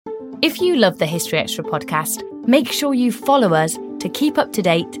If you love the History Extra podcast, make sure you follow us to keep up to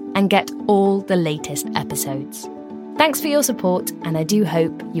date and get all the latest episodes. Thanks for your support, and I do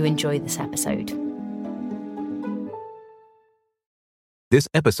hope you enjoy this episode. This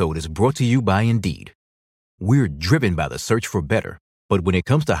episode is brought to you by Indeed. We're driven by the search for better, but when it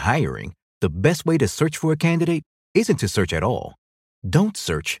comes to hiring, the best way to search for a candidate isn't to search at all. Don't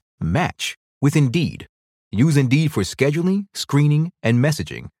search, match with Indeed. Use Indeed for scheduling, screening, and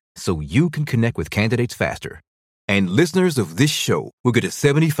messaging so you can connect with candidates faster. And listeners of this show will get a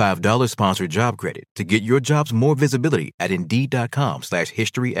 $75 sponsored job credit to get your jobs more visibility at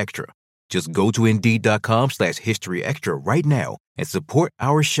Indeed.com/HistoryExtra. Just go to Indeed.com/HistoryExtra right now and support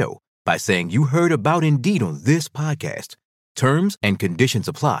our show by saying you heard about Indeed on this podcast. Terms and conditions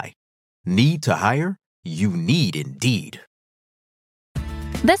apply. Need to hire? You need Indeed.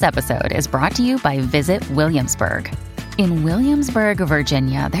 This episode is brought to you by Visit Williamsburg. In Williamsburg,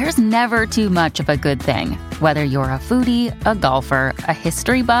 Virginia, there's never too much of a good thing. Whether you're a foodie, a golfer, a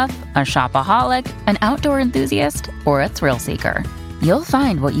history buff, a shopaholic, an outdoor enthusiast, or a thrill seeker, you'll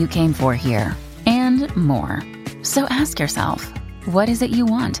find what you came for here and more. So ask yourself, what is it you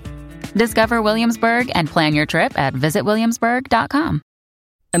want? Discover Williamsburg and plan your trip at visitwilliamsburg.com.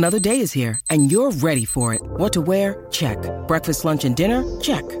 Another day is here, and you're ready for it. What to wear? Check. Breakfast, lunch, and dinner?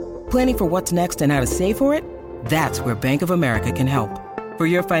 Check. Planning for what's next and how to save for it? That's where Bank of America can help. For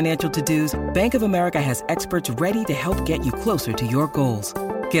your financial to-dos, Bank of America has experts ready to help get you closer to your goals.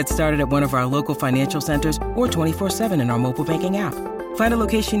 Get started at one of our local financial centers or 24/7 in our mobile banking app. Find a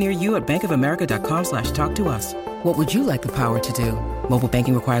location near you at bankofamerica.com/talktous. What would you like the power to do? Mobile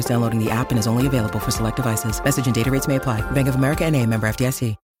banking requires downloading the app and is only available for select devices. Message and data rates may apply. Bank of America N.A., member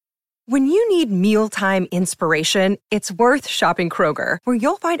FDIC. When you need mealtime inspiration, it's worth shopping Kroger, where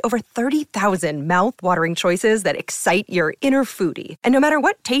you'll find over 30,000 mouth-watering choices that excite your inner foodie. And no matter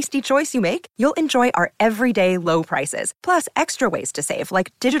what tasty choice you make, you'll enjoy our everyday low prices, plus extra ways to save,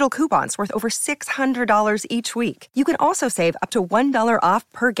 like digital coupons worth over $600 each week. You can also save up to $1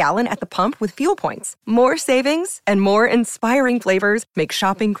 off per gallon at the pump with fuel points. More savings and more inspiring flavors make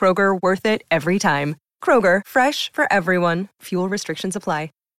shopping Kroger worth it every time. Kroger, fresh for everyone. Fuel restrictions apply.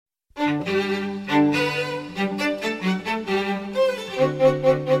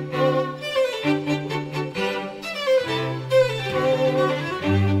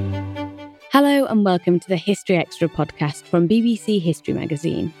 Hello and welcome to the History Extra podcast from BBC History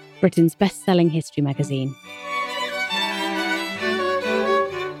Magazine, Britain's best-selling history magazine.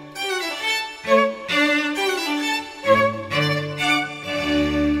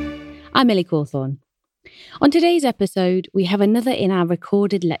 I'm Millie Cawthorne. On today's episode, we have another in our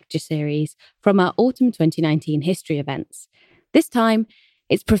recorded lecture series from our autumn 2019 history events. This time,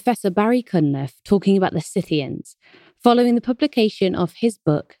 it's Professor Barry Cunliffe talking about the Scythians, following the publication of his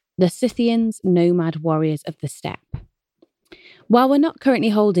book, The Scythians, Nomad Warriors of the Steppe. While we're not currently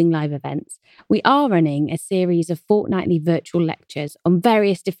holding live events, we are running a series of fortnightly virtual lectures on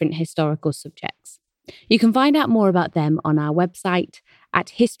various different historical subjects. You can find out more about them on our website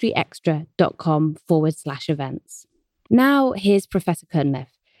at historyextra.com/events. Now, here's Professor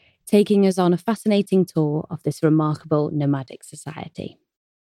Cunliffe, taking us on a fascinating tour of this remarkable nomadic society.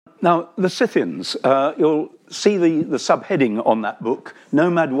 Now, the Scythians, you'll see the subheading on that book,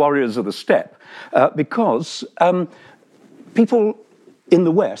 Nomad Warriors of the Steppe, because people in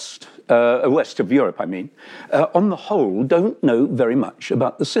the West, west of Europe, on the whole, don't know very much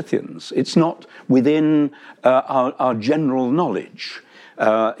about the Scythians. It's not within our general knowledge.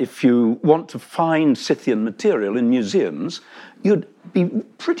 If you want to find Scythian material in museums, you'd be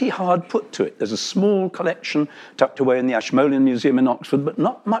pretty hard put to it. There's a small collection tucked away in the Ashmolean Museum in Oxford, but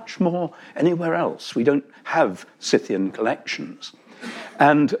not much more anywhere else. We don't have Scythian collections.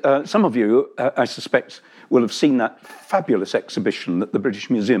 And some of you, I suspect, will have seen that fabulous exhibition that the British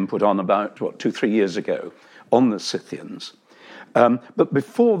Museum put on about, 2-3 years ago on the Scythians. But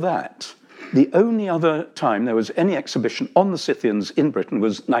before that, the only other time there was any exhibition on the Scythians in Britain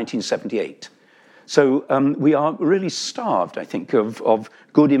was 1978. So we are really starved, I think, of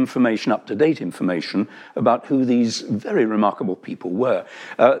good information, up-to-date information about who these very remarkable people were.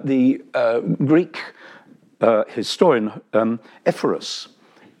 The Greek historian Ephorus,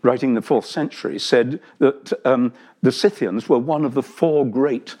 writing in the 4th century, said that the Scythians were one of the 4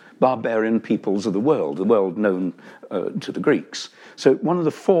 great barbarian peoples of the world known to the Greeks. So one of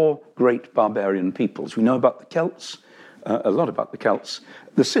the 4 great barbarian peoples. We know about the Celts, a lot about the Celts.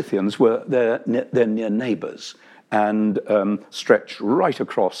 The Scythians were their near neighbours and stretched right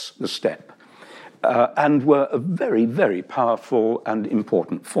across the steppe. and were a very, very powerful and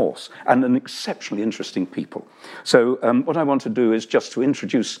important force, and an exceptionally interesting people. So what I want to do is just to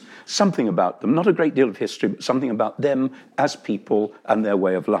introduce something about them, not a great deal of history, but something about them as people and their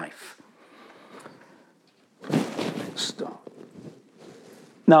way of life. Let's start.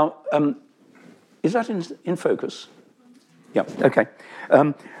 Now, is that in focus? Yeah, okay.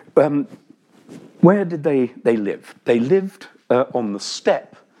 Where did they live? They lived on the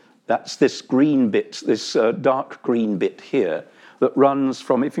steppe. That's this green bit, this dark green bit here that runs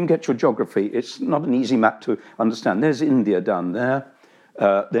from, if you can get your geography, it's not an easy map to understand. There's India down there.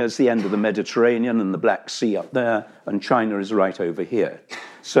 There's the end of the Mediterranean and the Black Sea up there, and China is right over here.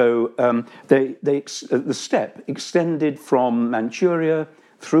 So the steppe extended from Manchuria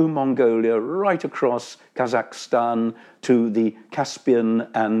through Mongolia, right across Kazakhstan to the Caspian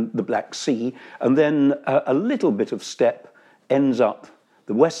and the Black Sea, and then a little bit of steppe ends up,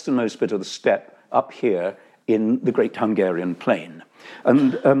 the westernmost bit of the steppe, up here in the Great Hungarian Plain.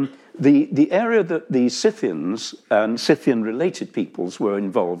 And the area that the Scythians and Scythian-related peoples were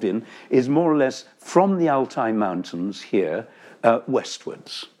involved in is more or less from the Altai Mountains here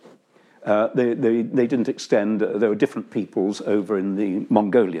westwards. They didn't extend, there were different peoples over in the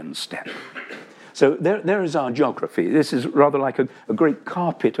Mongolian steppe. So there is our geography. This is rather like a great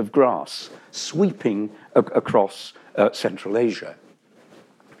carpet of grass sweeping across Central Asia.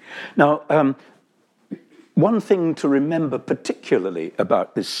 Now, one thing to remember particularly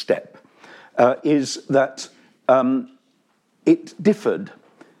about this steppe is that it differed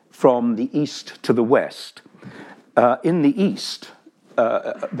from the east to the west. In the east,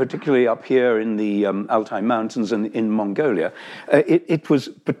 particularly up here in the Altai Mountains and in Mongolia, it was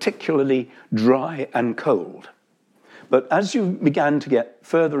particularly dry and cold. But as you began to get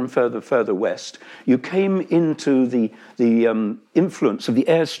further and further west, you came into the influence of the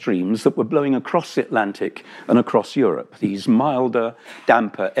air streams that were blowing across the Atlantic and across Europe, these milder,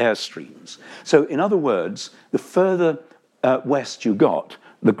 damper air streams. So in other words, the further west you got,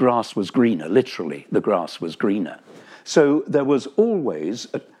 the grass was greener, literally, the grass was greener. So there was always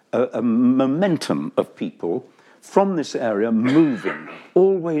a momentum of people from this area moving.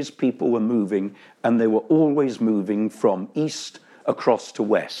 Always people were moving, and they were always moving from east across to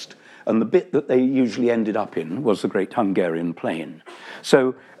west. And the bit that they usually ended up in was the Great Hungarian Plain.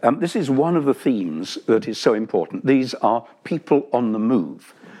 So this is one of the themes that is so important. These are people on the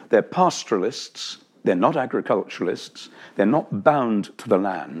move. They're pastoralists, they're not agriculturalists, they're not bound to the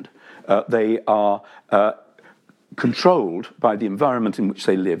land. They are controlled by the environment in which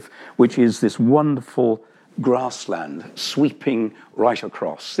they live, which is this wonderful grassland sweeping right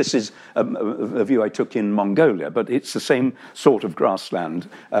across. This is a view I took in Mongolia, but it's the same sort of grassland.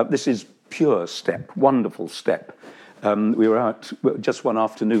 This is pure steppe, wonderful steppe. We were out just one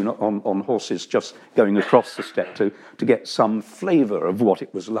afternoon on horses, just going across the steppe to get some flavour of what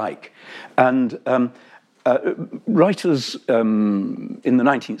it was like. And writers in the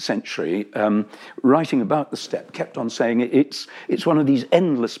 19th century, writing about the steppe, kept on saying it's one of these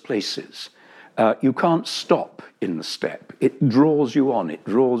endless places. You can't stop in the steppe. It draws you on, it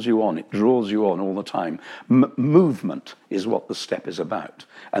draws you on, it draws you on all the time. Movement is what the steppe is about.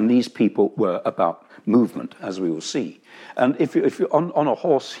 And these people were about movement, as we will see. And if you're on a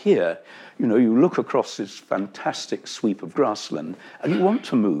horse here, you know, you look across this fantastic sweep of grassland, and you want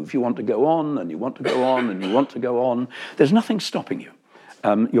to move. You want to go on, and you want to go on, and you want to go on. There's nothing stopping you.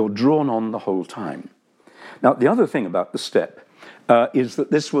 You're drawn on the whole time. Now, the other thing about the steppe is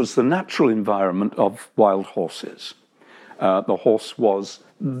that this was the natural environment of wild horses. The horse was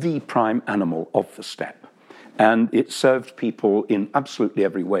the prime animal of the steppe, and it served people in absolutely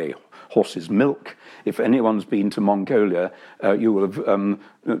every way. Horses' milk. If anyone's been to Mongolia, you will have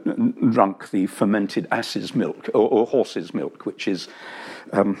drunk the fermented ass's milk, or horse's milk, which is,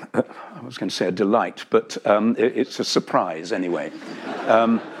 I was going to say a delight, but it's a surprise anyway.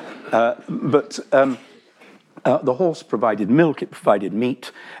 The horse provided milk, it provided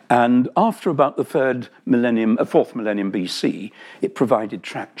meat, and after about the fourth millennium BC, it provided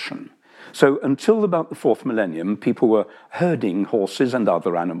traction. So until about the 4th millennium, people were herding horses and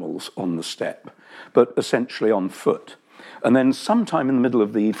other animals on the steppe, but essentially on foot. And then sometime in the middle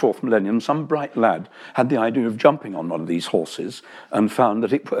of the 4th millennium, some bright lad had the idea of jumping on one of these horses and found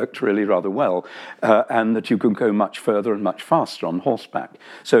that it worked really rather well, and that you could go much further and much faster on horseback.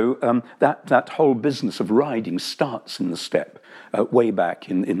 So that whole business of riding starts in the steppe way back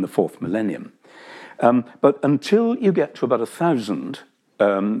in the 4th millennium. But until you get to about 1000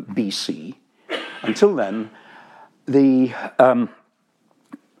 BC, until then, the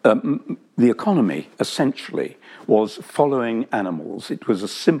the economy essentially was following animals. It was a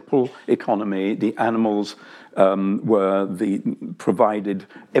simple economy. The animals provided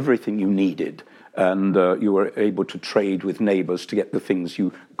everything you needed, and you were able to trade with neighbors to get the things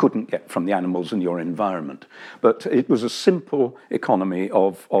you couldn't get from the animals in your environment. But it was a simple economy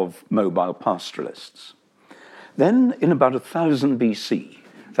of mobile pastoralists. Then, in about 1000 BC,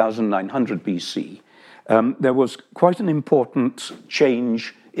 1900 BC, there was quite an important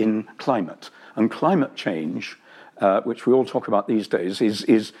change in climate. And climate change, which we all talk about these days,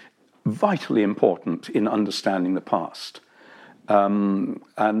 is vitally important in understanding the past. In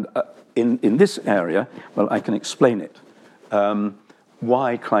this area, well, I can explain it,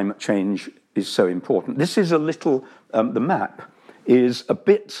 why climate change is so important. This is a little, the map is a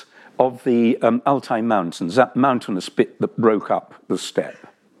bit of the Altai Mountains, that mountainous bit that broke up the steppe.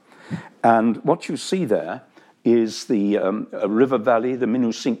 And what you see there is the river valley, the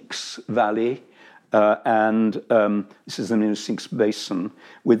Minusinks Valley, and this is the Minusinks Basin,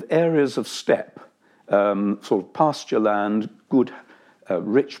 with areas of steppe, sort of pasture land, good,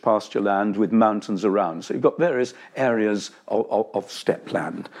 rich pasture land with mountains around. So you've got various areas of steppe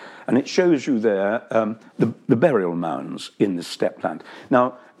land. And it shows you there the burial mounds in this steppe land.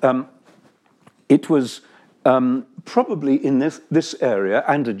 Now, it was probably in this area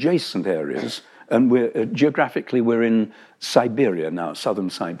and adjacent areas, and geographically we're in Siberia now, southern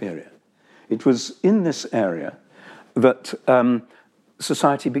Siberia. It was in this area that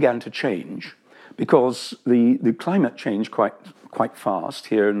society began to change, because the climate changed quite fast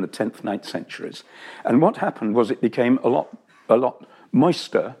here in the 10th, 9th centuries. And what happened was it became a lot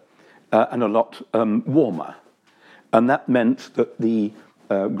moister and a lot warmer. And that meant that the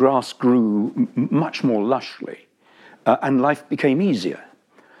grass grew much more lushly, and life became easier.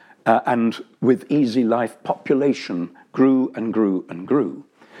 And with easy life, population grew and grew and grew.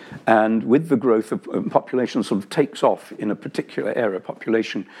 And with the growth of population sort of takes off in a particular area,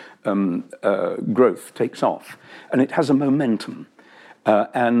 population growth takes off, and it has a momentum.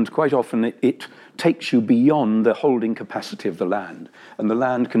 And quite often it takes you beyond the holding capacity of the land, and the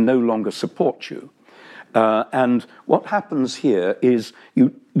land can no longer support you. And what happens here is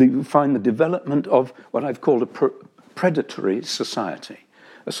you find the development of what I've called a predatory society.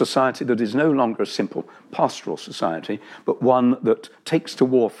 A society that is no longer a simple pastoral society, but one that takes to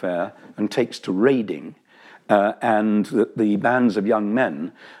warfare and takes to raiding, and that the bands of young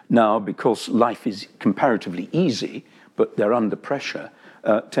men now, because life is comparatively easy, but they're under pressure,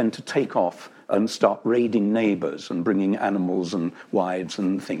 tend to take off and start raiding neighbors and bringing animals and wives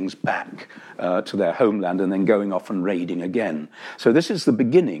and things back to their homeland, and then going off and raiding again. So this is the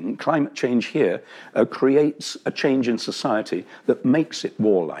beginning. Climate change here creates a change in society that makes it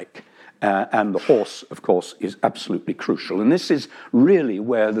warlike. And the horse, of course, is absolutely crucial. And this is really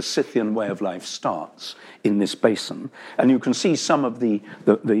where the Scythian way of life starts, in this basin. And you can see some of the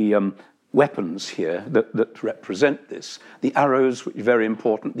weapons here that represent this. The arrows, which are very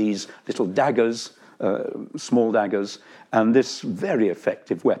important, these little daggers, small daggers, and this very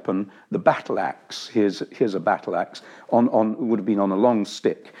effective weapon, the battle axe. Here's a battle axe, would have been on a long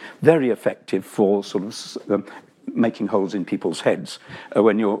stick, very effective for sort of making holes in people's heads.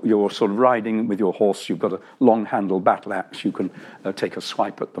 When you're sort of riding with your horse, you've got a long-handled battle axe, you can take a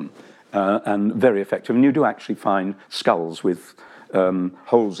swipe at them, and very effective. And you do actually find skulls with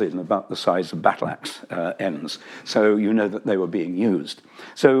holes in about the size of battle axe ends, so you know that they were being used.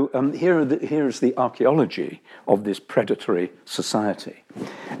 So here is the archaeology of this predatory society.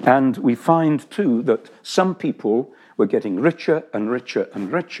 And we find, too, that some people were getting richer and richer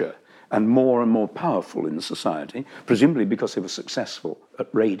and richer and more powerful in the society, presumably because they were successful at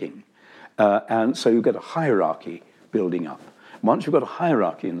raiding. And so you get a hierarchy building up. Once you've got a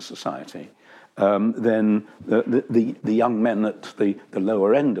hierarchy in society, then the young men at the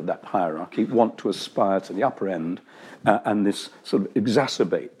lower end of that hierarchy want to aspire to the upper end, and this sort of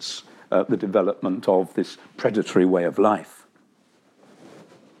exacerbates the development of this predatory way of life.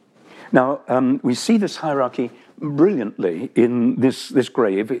 Now, we see this hierarchy brilliantly in this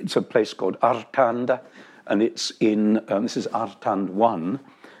grave. It's a place called Artanda, and it's in, this is Artand 1,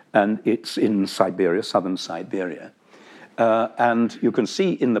 and it's in Siberia, southern Siberia. And you can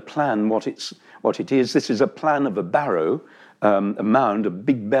see in the plan what it is. This is a plan of a barrow, a mound, a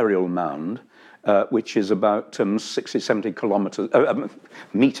big burial mound, which is about 60, 70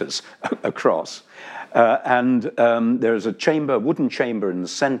 meters across. And there's a chamber, a wooden chamber in the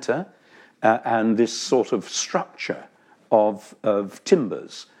center, and this sort of structure of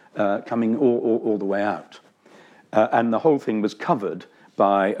timbers coming all the way out. And the whole thing was covered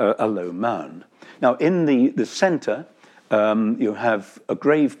by a low mound. Now, in the center, you have a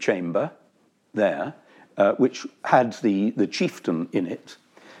grave chamber there, which had the chieftain in it.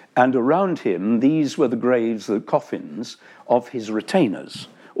 And around him, these were the graves, the coffins of his retainers,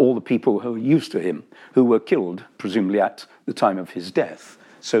 all the people who were used to him, who were killed, presumably at the time of his death,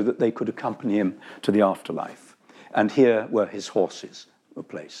 so that they could accompany him to the afterlife. And here were his horses were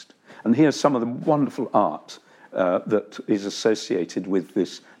placed. And here's some of the wonderful art that is associated with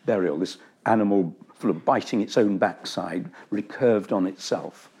this burial, this animal sort of biting its own backside, recurved on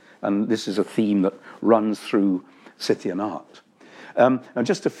itself. And this is a theme that runs through Scythian art. And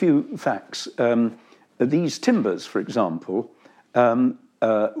just a few facts. These timbers, for example,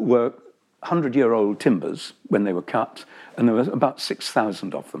 were 100-year-old timbers when they were cut, and there was about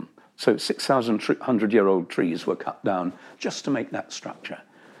 6,000 of them. So 6,000 100-year-old trees were cut down just to make that structure.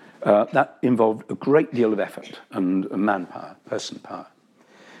 That involved a great deal of effort and manpower, person power.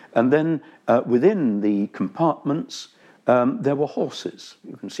 And then within the compartments, there were horses.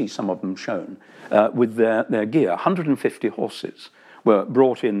 You can see some of them shown with their gear. 150 horses were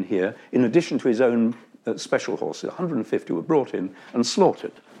brought in here, in addition to his own special horses. 150 were brought in and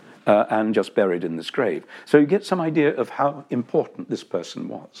slaughtered and just buried in this grave. So you get some idea of how important this person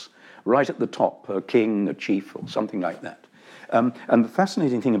was. Right at the top, a king, a chief, or something like that. And the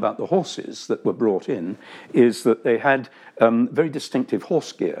fascinating thing about the horses that were brought in is that they had very distinctive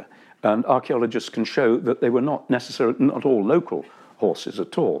horse gear. And archaeologists can show that they were not all local horses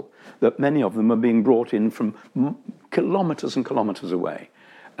at all, that many of them are being brought in from kilometers and kilometers away.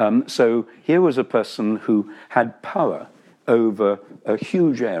 So here was a person who had power over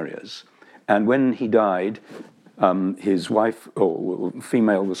huge areas. And when he died, his wife or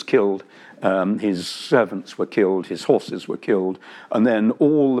female was killed, his servants were killed, his horses were killed, and then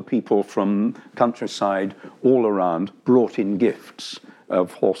all the people from countryside all around brought in gifts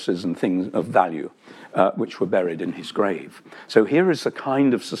of horses and things of value, which were buried in his grave. So here is the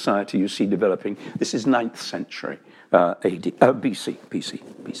kind of society you see developing. This is 9th century BC.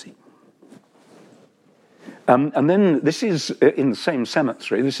 And then this is in the same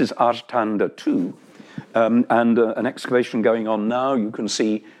cemetery. This is Artanda II, and an excavation going on now. You can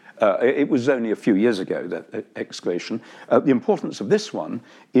see it was only a few years ago, that excavation. The importance of this one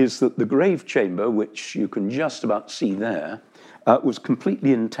is that the grave chamber, which you can just about see there, was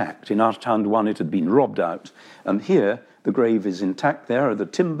completely intact. In Artand I, it had been robbed out. And here, the grave is intact. There are the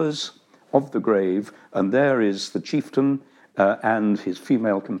timbers of the grave, and there is the chieftain and his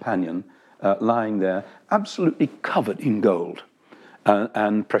female companion lying there, absolutely covered in gold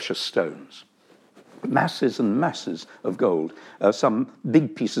and precious stones. Masses and masses of gold, some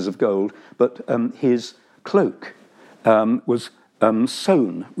big pieces of gold, but his cloak was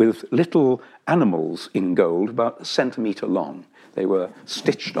sewn with little animals in gold, about a centimetre long. They were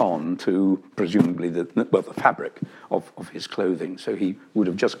stitched on to, presumably, the fabric of his clothing, so he would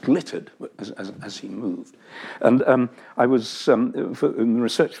have just glittered as he moved. And I was, in the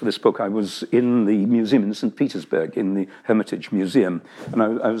research for this book, I was in the museum in St. Petersburg, in the Hermitage Museum, and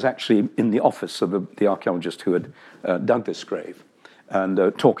I was actually in the office of the archaeologist who had dug this grave,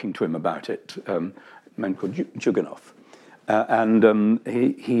 and talking to him about it, a man called Juganov. And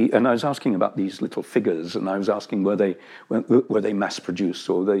I was asking about these little figures, and I was asking were they mass-produced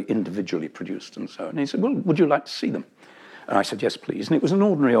or were they individually produced and so on. And he said, well, would you like to see them? And I said, yes, please. And it was an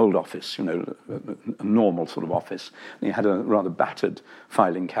ordinary old office, a normal sort of office. And he had a rather battered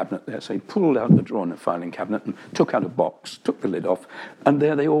filing cabinet there. So he pulled out the drawer in the filing cabinet and took out a box, took the lid off, and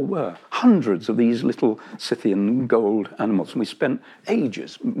there they all were. Hundreds of these little Scythian gold animals. And we spent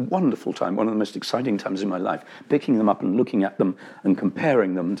ages, wonderful time, one of the most exciting times in my life, picking them up and looking at them and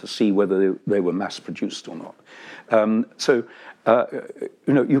comparing them to see whether they were mass-produced or not.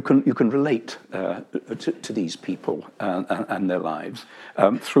 You can relate to these people and their lives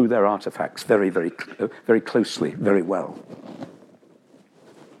through their artifacts very, very, very closely, very well.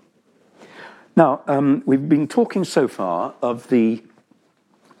 Now, we've been talking so far of the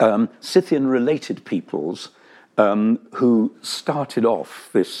Scythian-related peoples who started off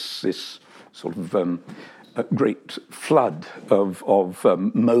this sort of great flood of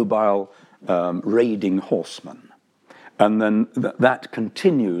mobile raiding horsemen. And then that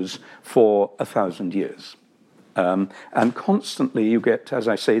continues for 1,000 years. And constantly you get, as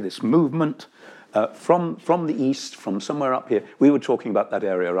I say, this movement from the east, from somewhere up here. We were talking about that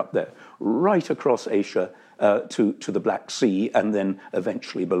area up there, right across Asia to the Black Sea, and then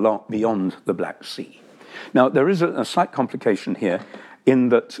eventually beyond the Black Sea. Now, there is a slight complication here in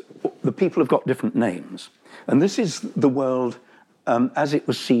that the people have got different names. And this is the world as it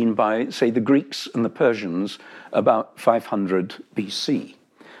was seen by, say, the Greeks and the Persians about 500 BC.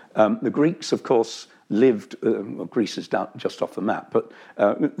 The Greeks, of course, lived, well, Greece is down just off the map, but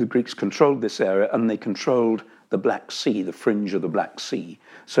the Greeks controlled this area, and they controlled the Black Sea, the fringe of the Black Sea.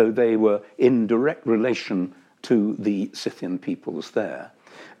 So they were in direct relation to the Scythian peoples there.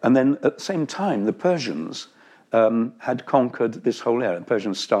 And then at the same time, the Persians had conquered this whole area. The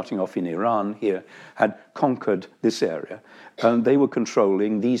Persians, starting off in Iran here, had conquered this area. And they were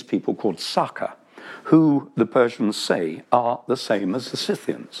controlling these people called Saka, who the Persians say are the same as the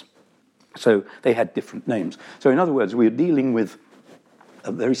Scythians. So they had different names. So in other words, we are dealing with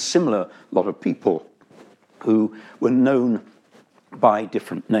a very similar lot of people who were known by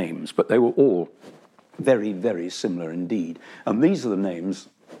different names, but they were all very, very similar indeed. And these are the names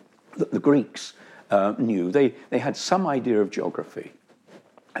that the Greeks knew. They had some idea of geography.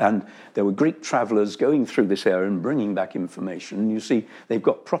 And there were Greek travelers going through this area and bringing back information. And you see, they've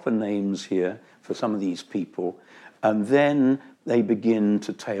got proper names here for some of these people. And then they begin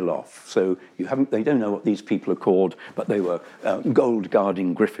to tail off. So they don't know what these people are called, but they were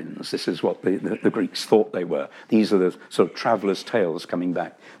gold-guarding griffins. This is what the Greeks thought they were. These are the sort of travelers' tales coming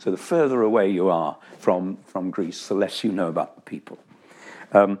back. So the further away you are from Greece, the less you know about the people.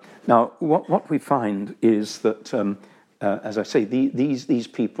 Now, what we find is that, as I say, these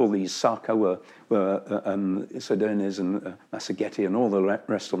people, these Saka, were Sidones and Massageti and all the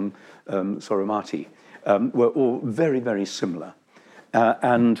rest of them, Soromati, were all very, very similar.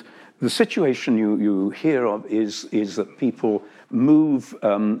 And the situation you hear of is that people move,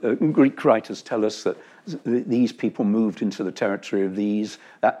 Greek writers tell us that these people moved into the territory of these,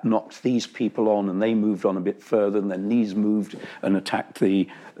 that knocked these people on, and they moved on a bit further, and then these moved and attacked the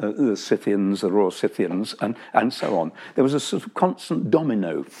Scythians, the Royal Scythians, and so on. There was a sort of constant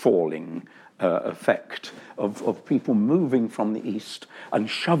domino falling effect of people moving from the east and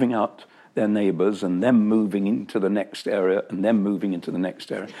shoving out their neighbours, and them moving into the next area, and them moving into the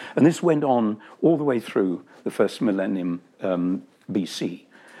next area. And this went on all the way through the first millennium BC.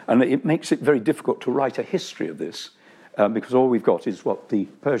 And it makes it very difficult to write a history of this, because all we've got is what the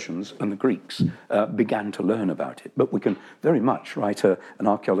Persians and the Greeks began to learn about it. But we can very much write an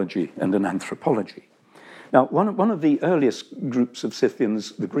archaeology and an anthropology. Now, one of the earliest groups of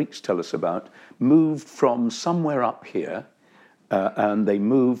Scythians the Greeks tell us about moved from somewhere up here, and they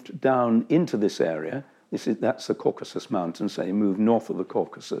moved down into this area. That's the Caucasus Mountains. So they moved north of the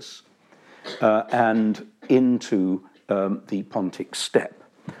Caucasus and into the Pontic steppe.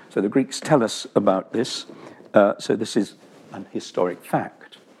 So the Greeks tell us about this. So this is an historic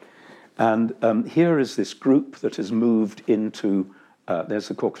fact. And here is this group that has moved into, there's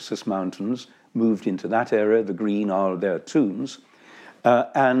the Caucasus Mountains, moved into that area. The green are their tombs.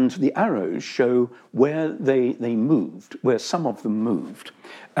 And the arrows show where they moved, where some of them moved.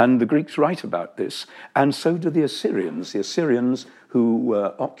 And the Greeks write about this, and so do the Assyrians. The Assyrians who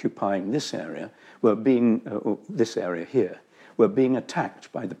were occupying this area this area here, were being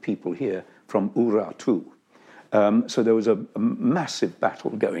attacked by the people here from Urartu. So there was a massive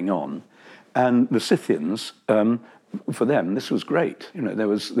battle going on. And the Scythians, for them, this was great. You know, there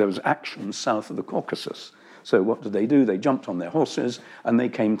was action south of the Caucasus. So what did? They jumped on their horses, and they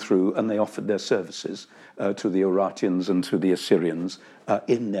came through, and they offered their services to the Urartians and to the Assyrians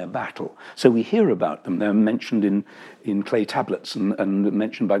in their battle. So we hear about them. They're mentioned in clay tablets and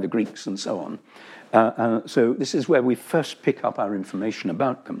mentioned by the Greeks and so on. So this is where we first pick up our information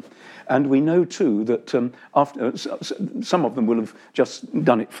about them. And we know, too, that after some of them will have just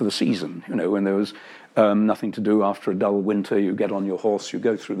done it for the season, you know, when there was nothing to do after a dull winter. You get on your horse, you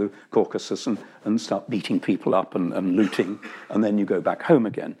go through the Caucasus and start beating people up and looting, and then you go back home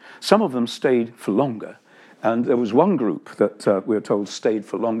again. Some of them stayed for longer. And there was one group that we were told stayed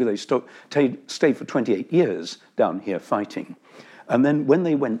for longer. They stayed for 28 years down here fighting. And then when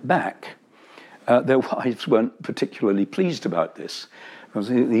they went back, their wives weren't particularly pleased about this. Because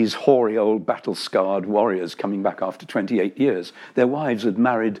these hoary old battle-scarred warriors coming back after 28 years, their wives had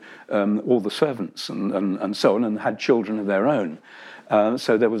married all the servants and so on, and had children of their own.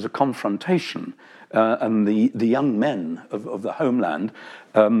 So there was a confrontation, and the young men of the homeland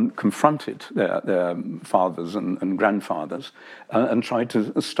confronted their fathers and grandfathers and tried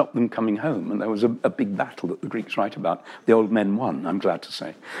to stop them coming home. And there was a big battle that the Greeks write about. The old men won, I'm glad to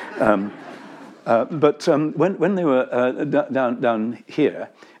say. But when they were down here,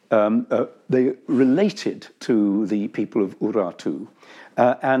 they related to the people of Urartu,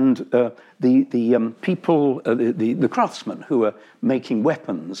 and the people, the craftsmen who were making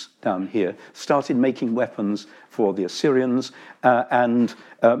weapons down here, started making weapons for the Assyrians, and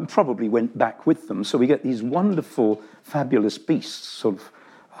probably went back with them. So we get these wonderful, fabulous beasts, sort of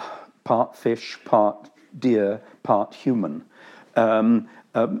part fish, part deer, part human.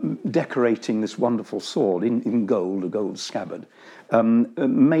 decorating this wonderful sword in gold, a gold scabbard,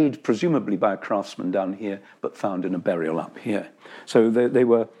 made presumably by a craftsman down here, but found in a burial up here. So they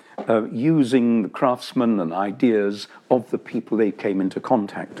were using the craftsmen and ideas of the people they came into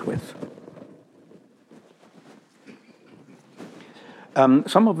contact with.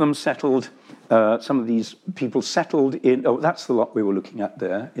 Some of them settled, some of these people settled in, that's the lot we were looking at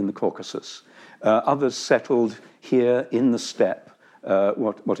there in the Caucasus. Others settled here in the steppe,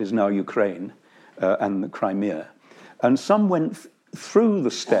 what is now Ukraine and the Crimea. And some went through the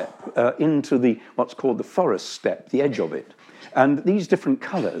steppe into what's called the forest steppe, the edge of it. And these different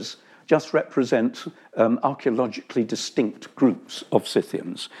colours just represent archaeologically distinct groups of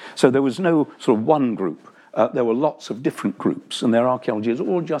Scythians. So there was no sort of one group. There were lots of different groups, and their archaeology is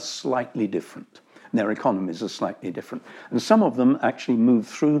all just slightly different. And their economies are slightly different. And some of them actually moved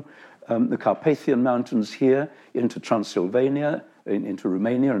through the Carpathian Mountains here into Transylvania, into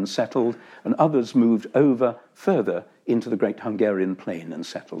Romania and settled, and others moved over further into the Great Hungarian Plain and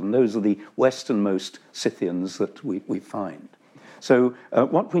settled. And those are the westernmost Scythians that we find. So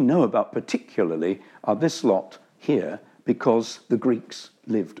what we know about particularly are this lot here, because the Greeks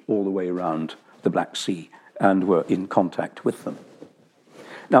lived all the way around the Black Sea and were in contact with them.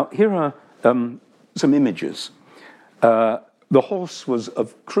 Now, here are some images. The horse was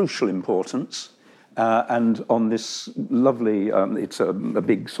of crucial importance, and on this lovely, it's a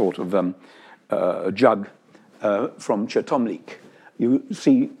big sort of jug from Chertomlik, you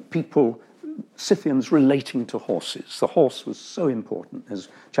see people, Scythians relating to horses. The horse was so important. There's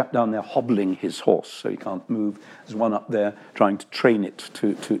a chap down there hobbling his horse so he can't move. There's one up there trying to train it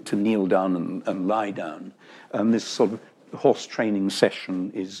to kneel down and lie down. And this sort of horse training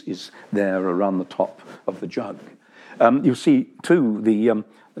session is there around the top of the jug. You see, too,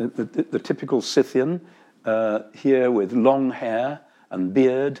 the typical Scythian here with long hair and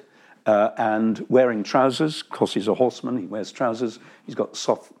beard and wearing trousers. Of course, he's a horseman, he wears trousers. He's got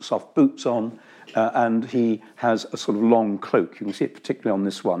soft boots on, and he has a sort of long cloak. You can see it particularly on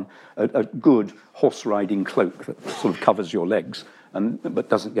this one, a good horse-riding cloak that sort of covers your legs, but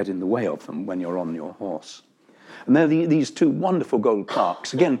doesn't get in the way of them when you're on your horse. And there are these two wonderful gold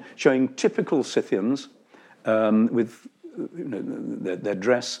plaques, again, showing typical Scythians, with their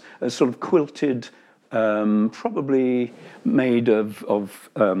dress, sort of quilted, probably made of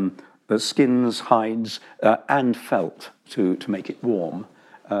skins, hides, and felt to make it warm.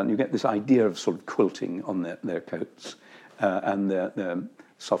 And you get this idea of sort of quilting on their coats and their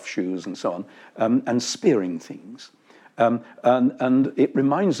soft shoes and so on, and spearing things. And it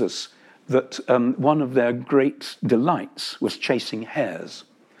reminds us that one of their great delights was chasing hares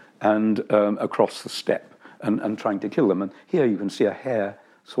and across the steppe and trying to kill them. And here you can see a hare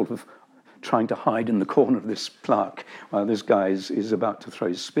sort of trying to hide in the corner of this plaque while this guy is about to throw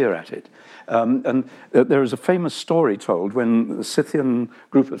his spear at it. And there is a famous story told when the Scythian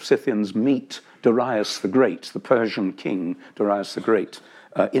group of Scythians meet Darius the Great, the Persian king Darius the Great,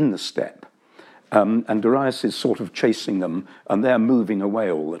 in the steppe. And Darius is sort of chasing them, and they're moving away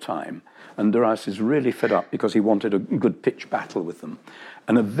all the time. And Darius is really fed up because he wanted a good pitched battle with them.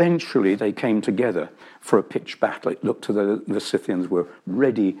 And eventually they came together for a pitched battle. It looked to the Scythians were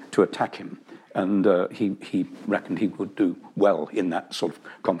ready to attack him. And he reckoned he would do well in that sort of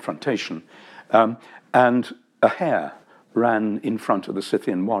confrontation. And a hare ran in front of the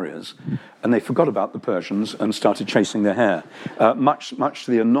Scythian warriors, and they forgot about the Persians and started chasing the hare, much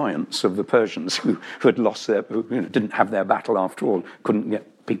to the annoyance of the Persians who had lost didn't have their battle after all, couldn't get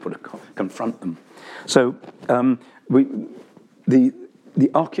people to confront them. So the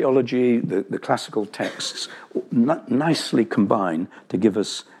archaeology, the classical texts nicely combine to give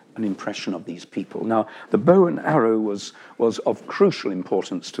us an impression of these people. Now, the bow and arrow was of crucial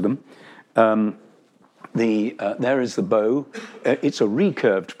importance to them. There is the bow. It's a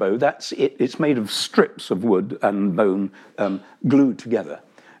recurved bow. That's it. It's made of strips of wood and bone glued together.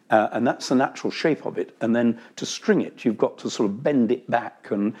 And that's the natural shape of it. And then to string it, you've got to sort of bend it back,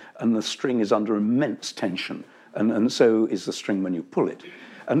 and the string is under immense tension. And so is the string when you pull it.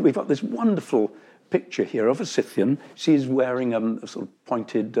 And we've got this wonderful picture here of a Scythian. She's wearing a sort of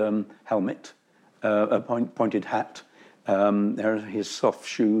pointed helmet, a pointed hat. There are his soft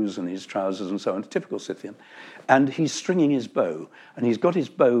shoes and his trousers and so on, typical Scythian. And he's stringing his bow. And he's got his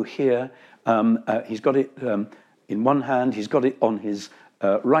bow here. He's got it in one hand. He's got it on his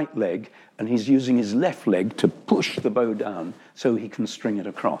right leg. And he's using his left leg to push the bow down so he can string it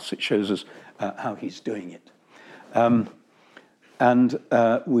across. It shows us how he's doing it. And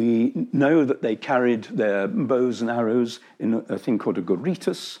we know that they carried their bows and arrows in a thing called a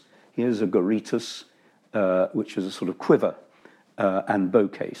goritas. Here's a goritas, which is a sort of quiver and bow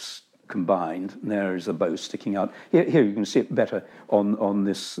case combined. And there is a bow sticking out. Here you can see it better on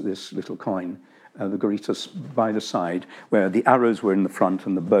this little coin, the Goritas by the side, where the arrows were in the front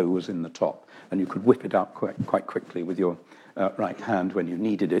and the bow was in the top. And you could whip it out quite quickly with your right hand when you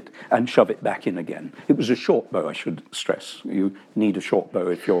needed it and shove it back in again. It was a short bow, I should stress. You need a short bow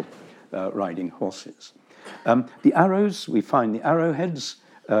if you're riding horses. The arrows, we find the arrowheads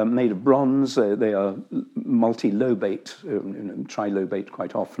made of bronze. They are multi-lobate, trilobate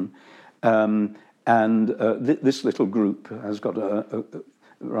quite often. This little group has got a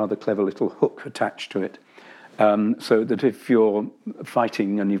rather clever little hook attached to it, so that if you're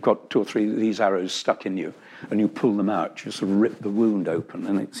fighting and you've got 2 or 3 of these arrows stuck in you and you pull them out, you sort of rip the wound open,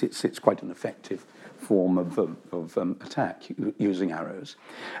 and it's quite an effective form of attack using arrows.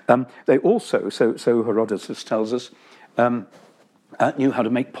 They also, so Herodotus tells us, knew how to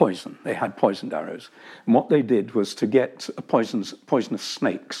make poison. They had poisoned arrows. And what they did was to get poisonous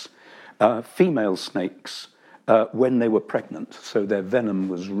snakes, female snakes, when they were pregnant. So their venom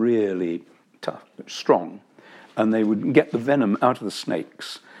was really tough, strong. And they would get the venom out of the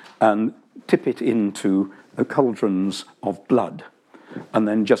snakes and tip it into the cauldrons of blood, and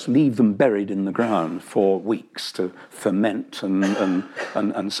then just leave them buried in the ground for weeks to ferment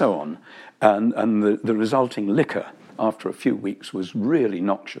and so on. And the resulting liquor after a few weeks was really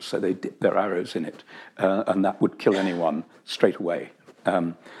noxious, so they dipped their arrows in it, and that would kill anyone straight away.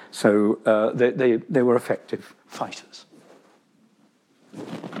 So they were effective fighters.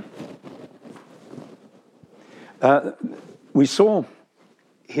 We saw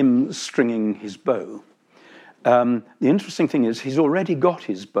him stringing his bow. The interesting thing is he's already got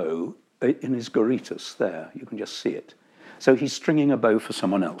his bow in his Goritas there. You can just see it. So he's stringing a bow for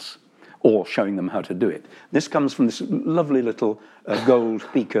someone else or showing them how to do it. This comes from this lovely little gold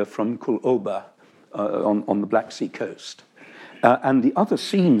beaker from Kul'oba on the Black Sea coast. And the other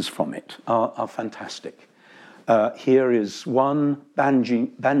scenes from it are fantastic. Here is one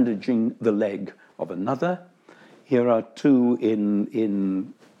bandaging the leg of another. Here are 2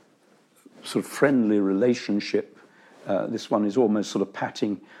 in sort of friendly relationship. This one is almost sort of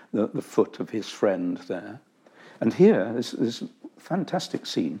patting the foot of his friend there. And here, this fantastic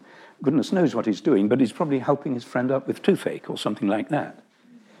scene. Goodness knows what he's doing, but he's probably helping his friend up with toothache or something like that.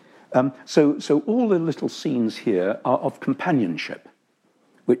 So all the little scenes here are of companionship,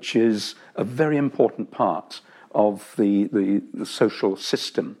 which is a very important part of the social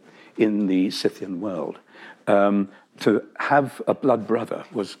system in the Scythian world. To have a blood brother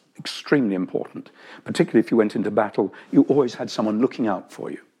was extremely important, particularly if you went into battle. You always had someone looking out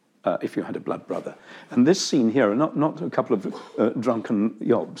for you if you had a blood brother. And this scene here, not a couple of drunken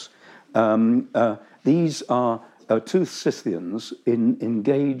yobs. These are 2 Scythians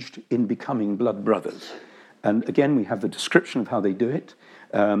engaged in becoming blood brothers. And again, we have the description of how they do it.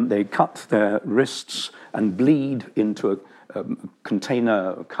 They cut their wrists and bleed into a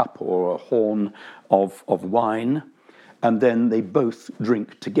container, a cup or a horn of wine, and then they both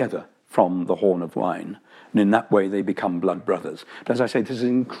drink together from the horn of wine. And in that way, they become blood brothers. But as I say, this is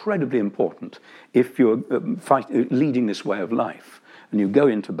incredibly important if you're leading this way of life and you go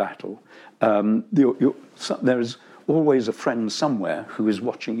into battle. There is always a friend somewhere who is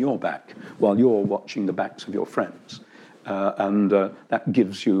watching your back while you're watching the backs of your friends. And that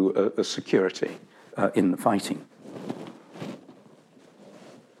gives you a security in the fighting.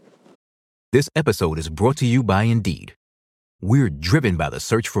 This episode is brought to you by Indeed. We're driven by the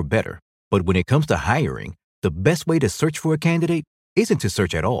search for better, but when it comes to hiring, the best way to search for a candidate isn't to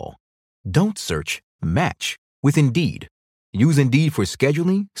search at all. Don't search, match with Indeed. Use Indeed for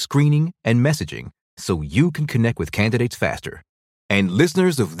scheduling, screening, and messaging so you can connect with candidates faster. And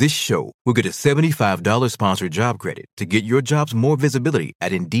listeners of this show will get a $75 sponsored job credit to get your jobs more visibility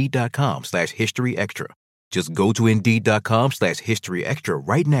at Indeed.com/HistoryExtra. Just go to Indeed.com/HistoryExtra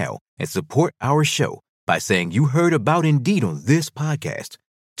right now and support our show by saying you heard about Indeed on this podcast.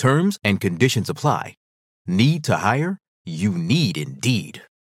 Terms and conditions apply. Need to hire? You need Indeed.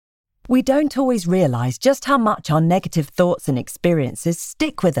 We don't always realize just how much our negative thoughts and experiences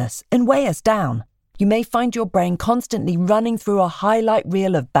stick with us and weigh us down. You may find your brain constantly running through a highlight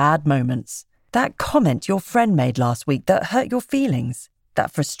reel of bad moments. That comment your friend made last week that hurt your feelings.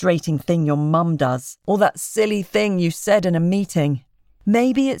 That frustrating thing your mum does. Or that silly thing you said in a meeting.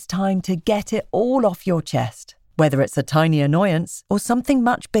 Maybe it's time to get it all off your chest. Whether it's a tiny annoyance or something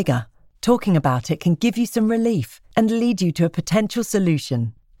much bigger, talking about it can give you some relief and lead you to a potential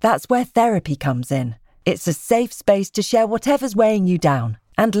solution. That's where therapy comes in. It's a safe space to share whatever's weighing you down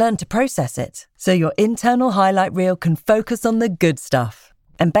and learn to process it so your internal highlight reel can focus on the good stuff.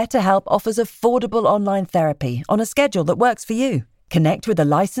 And BetterHelp offers affordable online therapy on a schedule that works for you. Connect with a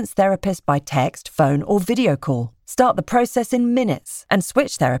licensed therapist by text, phone, or video call. Start the process in minutes and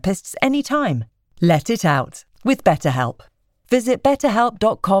switch therapists anytime. Let it out with BetterHelp. Visit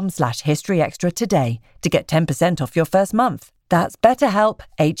betterhelp.com/historyextra today to get 10% off your first month. That's BetterHelp,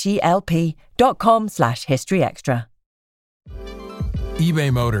 HELP.com/historyextra.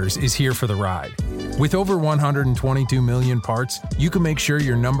 eBay Motors is here for the ride. With over 122 million parts, you can make sure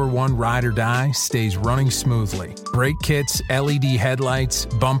your number one ride or die stays running smoothly. Brake kits, LED headlights,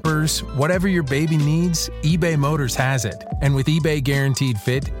 bumpers, whatever your baby needs, eBay Motors has it. And with eBay Guaranteed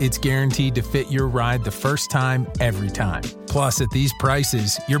Fit, it's guaranteed to fit your ride the first time, every time. Plus, at these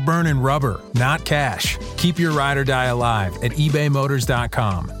prices, you're burning rubber, not cash. Keep your ride or die alive at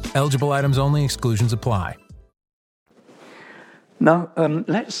ebaymotors.com. Eligible items only. Exclusions apply. Now,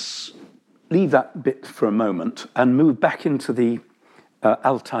 let's leave that bit for a moment and move back into the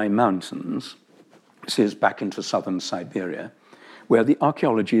Altai Mountains. This is back into southern Siberia, where the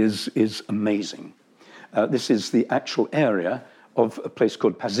archaeology is amazing. This is the actual area of a place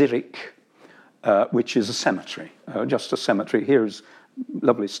called Pazyryk, which is a cemetery, just a cemetery. Here's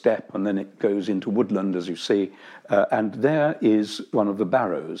lovely steppe, and then it goes into woodland, as you see. And there is one of the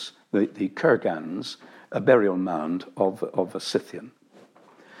barrows, the Kurgans, a burial mound of a Scythian.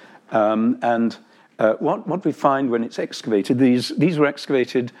 What we find when it's excavated, these were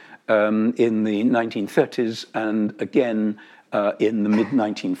excavated in the 1930s and again in the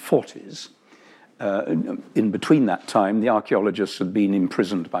mid-1940s. In between that time, the archaeologists had been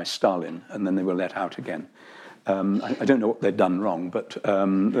imprisoned by Stalin, and then they were let out again. I don't know what they'd done wrong, but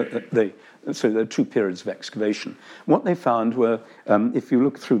so there are two periods of excavation. What they found were, if you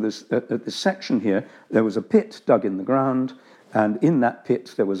look through this section here, there was a pit dug in the ground, and in that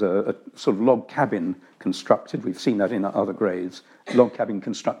pit there was a sort of log cabin constructed. We've seen that in other graves. Log cabin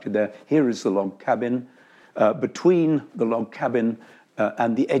constructed there. Here is the log cabin. Between the log cabin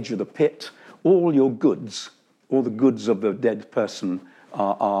and the edge of the pit, all your goods, all the goods of the dead person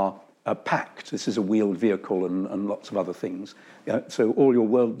are packed. This is a wheeled vehicle and lots of other things. So all your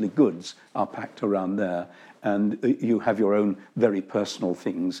worldly goods are packed around there, and you have your own very personal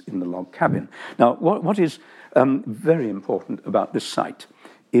things in the log cabin. Now, what is very important about this site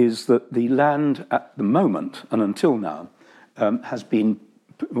is that the land at the moment and until now has been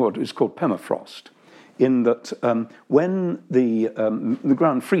what is called permafrost, in that when the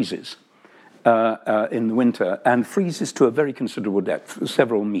ground freezes in the winter and freezes to a very considerable depth,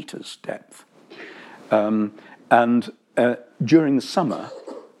 several meters depth, and during the summer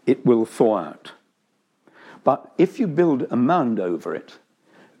it will thaw out. But if you build a mound over it,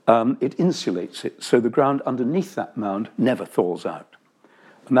 it insulates it, so the ground underneath that mound never thaws out.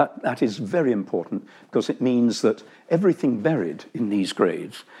 And that is very important, because it means that everything buried in these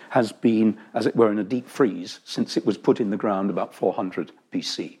graves has been, as it were, in a deep freeze since it was put in the ground about 400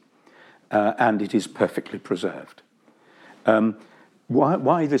 BC. And it is perfectly preserved.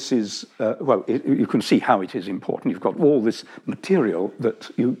 Why this is, you can see how it is important. You've got all this material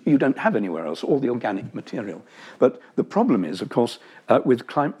that you don't have anywhere else, all the organic material. But the problem is, of course, with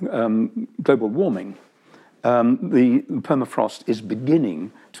global warming, the permafrost is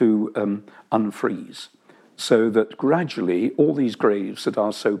beginning to unfreeze, so that gradually all these graves that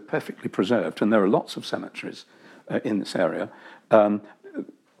are so perfectly preserved, and there are lots of cemeteries in this area,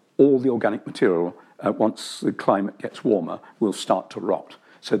 all the organic material, once the climate gets warmer, will start to rot.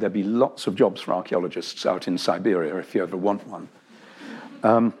 So there'll be lots of jobs for archaeologists out in Siberia if you ever want one.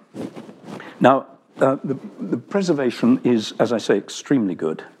 Now, the preservation is, as I say, extremely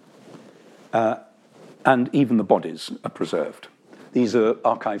good. And even the bodies are preserved. These are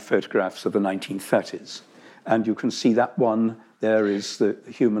archive photographs of the 1930s. And you can see that one, there is the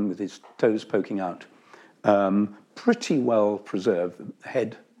human with his toes poking out. Pretty well preserved,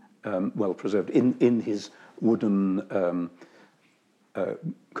 head well preserved, in his wooden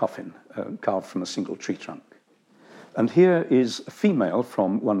coffin, carved from a single tree trunk. And here is a female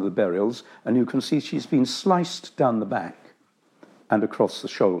from one of the burials, and you can see she's been sliced down the back and across the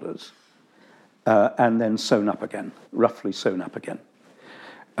shoulders, and then sewn up again, roughly sewn up again.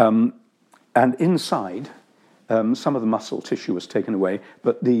 And inside, some of the muscle tissue was taken away,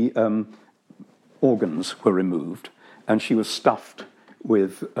 but the organs were removed, and she was stuffed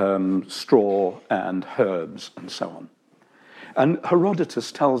with straw and herbs and so on. And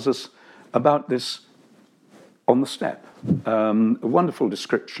Herodotus tells us about this on the steppe. A wonderful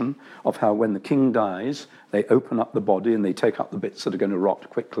description of how when the king dies, they open up the body and they take up the bits that are going to rot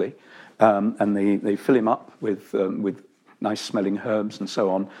quickly, and they fill him up with nice-smelling herbs and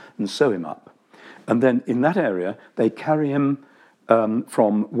so on, and sew him up. And then in that area, they carry him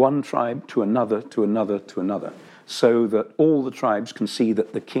from one tribe to another, to another, to another, so that all the tribes can see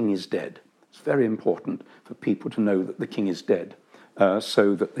that the king is dead. It's very important for people to know that the king is dead,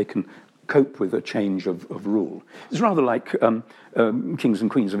 so that they can cope with a change of rule. It's rather like kings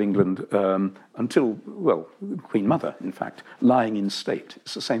and queens of England until, well, Queen Mother, in fact, lying in state.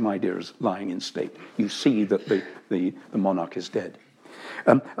 It's the same idea as lying in state. You see that the monarch is dead.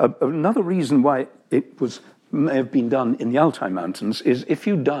 Another reason why it may have been done in the Altai Mountains is if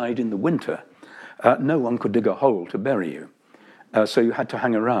you died in the winter, no one could dig a hole to bury you. So you had to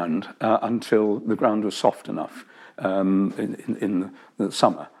hang around until the ground was soft enough in the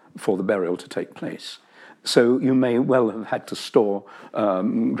summer for the burial to take place. So you may well have had to store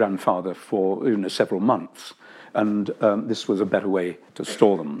grandfather for several months, and this was a better way to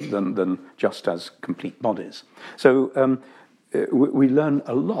store them than just as complete bodies. So we learn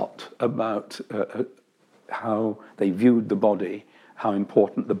a lot about how they viewed the body, how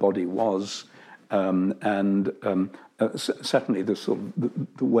important the body was, and certainly the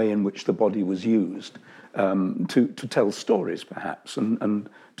way in which the body was used to tell stories, perhaps, and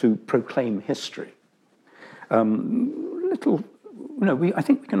to proclaim history. I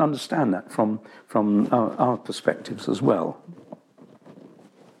think we can understand that from our perspectives as well.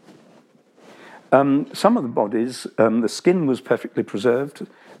 Some of the bodies, the skin was perfectly preserved,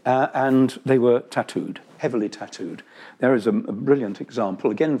 and they were tattooed, heavily tattooed. There is a brilliant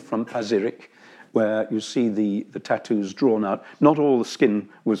example, again from Pazyryk, where you see the tattoos drawn out. Not all the skin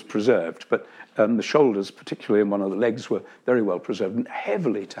was preserved, but the shoulders, particularly, and one of the legs, were very well preserved and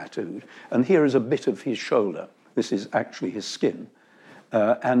heavily tattooed. And here is a bit of his shoulder. This is actually his skin.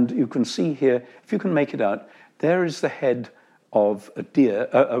 And you can see here, if you can make it out, there is the head of a deer,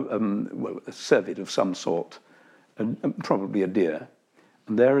 a cervid of some sort, and probably a deer.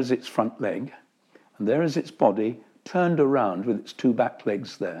 And there is its front leg, and there is its body turned around with its two back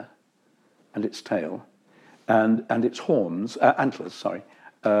legs there, and its tail, and its horns, antlers,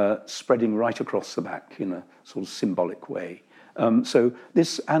 spreading right across the back in a sort of symbolic way. So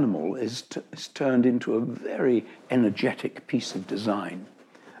this animal is turned into a very energetic piece of design.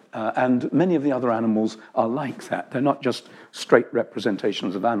 And many of the other animals are like that. They're not just straight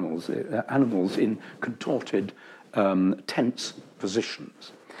representations of animals. They're animals in contorted, tense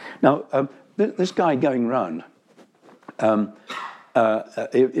positions. Now, this guy going round,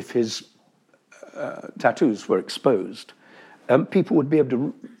 if his tattoos were exposed, people would be able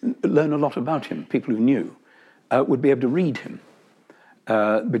to learn a lot about him. People who knew would be able to read him,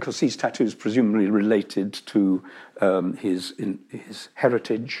 because these tattoos presumably related to his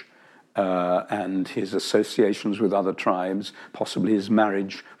heritage and his associations with other tribes, possibly his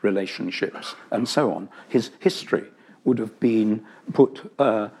marriage relationships, and so on. His history would have been put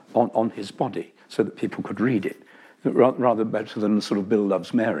on his body so that people could read it. Rather better than sort of Bill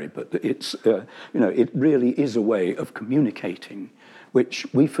Loves Mary, but it's it really is a way of communicating which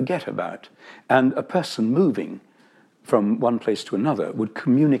we forget about. And a person moving from one place to another would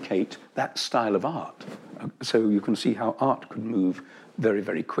communicate that style of art. So you can see how art could move very,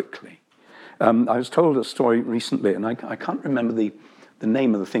 very quickly. I was told a story recently, and I can't remember the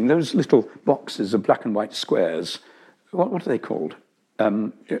name of the thing. Those little boxes of black and white squares, what are they called?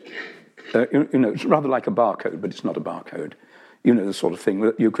 It's rather like a barcode, but it's not a barcode. The sort of thing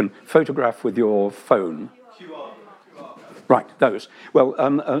that you can photograph with your phone. QR. Right, those.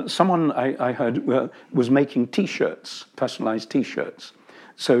 Well, someone I heard was making T-shirts, personalized T-shirts,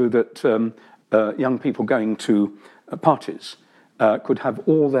 so that young people going to parties could have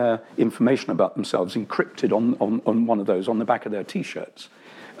all their information about themselves encrypted on one of those on the back of their T-shirts.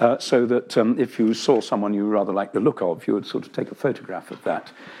 So that if you saw someone you rather liked the look of, you would sort of take a photograph of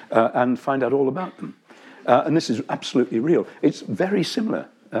that and find out all about them. And this is absolutely real. It's very similar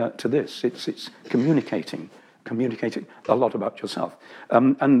to this. It's communicating a lot about yourself.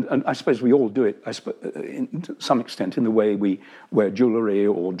 And I suppose we all do it, to some extent, in the way we wear jewellery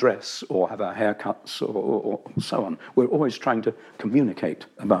or dress or have our haircuts or so on. We're always trying to communicate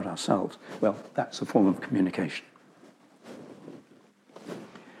about ourselves. Well, that's a form of communication.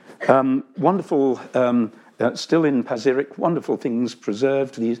 Wonderful, still in Pazyryk, wonderful things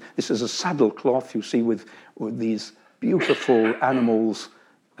preserved. This is a saddle cloth, you see, with these beautiful animals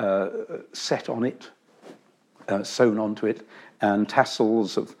set on it, sewn onto it, and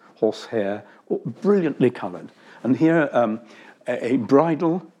tassels of horsehair, brilliantly coloured. And here, a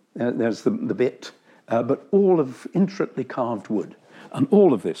bridle, there's the bit, but all of intricately carved wood. And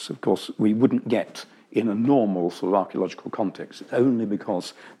all of this, of course, we wouldn't get in a normal sort of archaeological context. It's only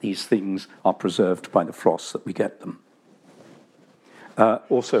because these things are preserved by the frost that we get them.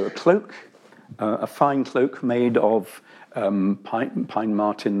 Also a cloak, a fine cloak made of pine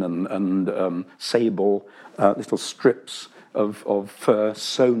marten and sable, little strips of fur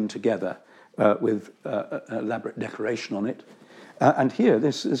sewn together with elaborate decoration on it. And here,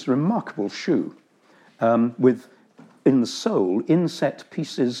 this remarkable shoe with, in the sole, inset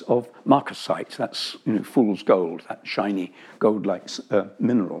pieces of marcasite, that's fool's gold, that shiny gold-like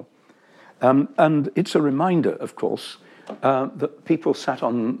mineral. And it's a reminder, of course, that people sat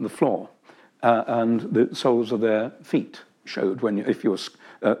on the floor and the soles of their feet showed if you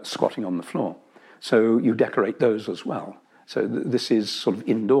were squatting on the floor. So you decorate those as well. So this is sort of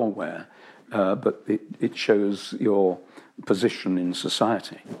indoor wear, but it shows your position in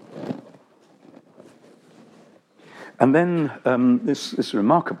society. And then this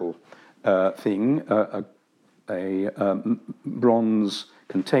remarkable thing, a bronze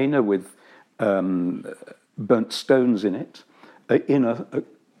container with burnt stones in it, in a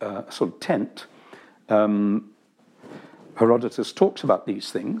sort of tent. Herodotus talks about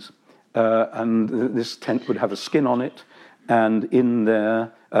these things, and this tent would have a skin on it, and in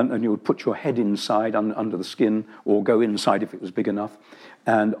there, and you would put your head inside under the skin, or go inside if it was big enough,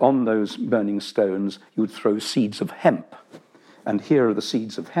 and on those burning stones, you would throw seeds of hemp. And here are the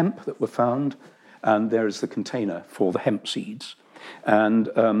seeds of hemp that were found, and there is the container for the hemp seeds. And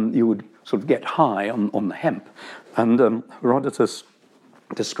you would sort of get high on the hemp. And Herodotus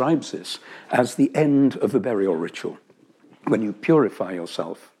describes this as the end of the burial ritual. When you purify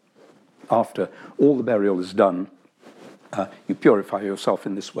yourself, after all the burial is done, you purify yourself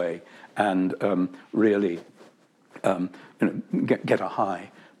in this way and really get a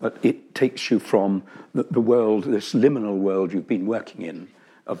high. But it takes you from the world, this liminal world you've been working in,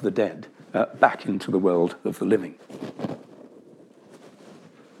 of the dead, back into the world of the living.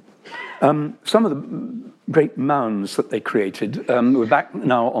 Some of the great mounds that they created, we're back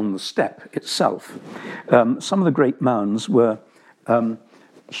now on the steppe itself. Some of the great mounds were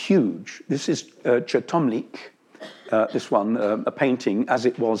huge. This is Chertomlik, this one, a painting as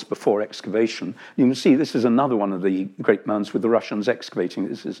it was before excavation. You can see this is another one of the great mounds with the Russians excavating.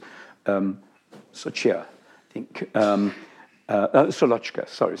 This is Sochia, I think.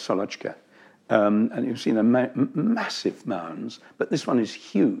 Solochka. And you've seen massive mounds, but this one is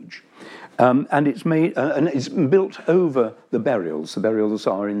huge. And it's made, and it's built over the burials. The burials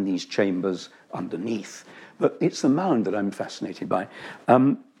are in these chambers underneath. But it's the mound that I'm fascinated by.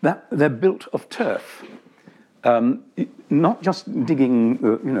 That they're built of turf. Not just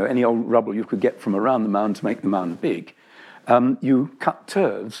digging, any old rubble you could get from around the mound to make the mound big. You cut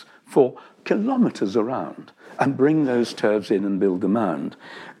turfs for kilometers around and bring those turfs in and build the mound.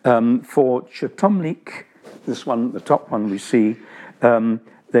 For Chertomlik, this one, the top one we see,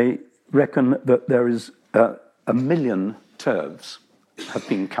 they reckon that there is 1 million turfs have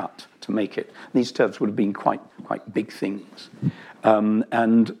been cut to make it. These turfs would have been quite big things.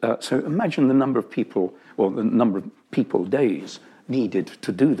 So imagine the number of people, or the number of people days needed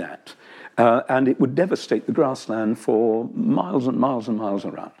to do that. And it would devastate the grassland for miles and miles and miles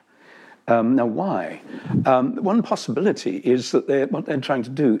around. Now, why? One possibility is that what they're trying to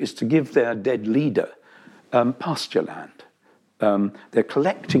do is to give their dead leader pasture land. They're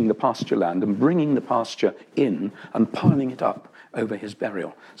collecting the pasture land and bringing the pasture in and piling it up over his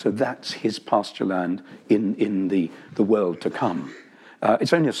burial. So that's his pasture land in the world to come.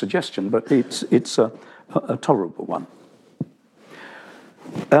 It's only a suggestion, but it's a tolerable one.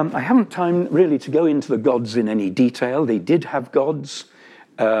 I haven't time really to go into the gods in any detail. They did have gods.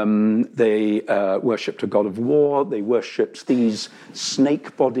 They worshipped a god of war. They worshipped these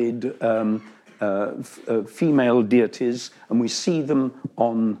snake-bodied female deities, and we see them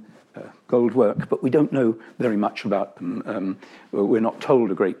on gold work, but we don't know very much about them. We're not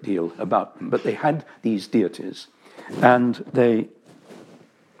told a great deal about them, but they had these deities. And they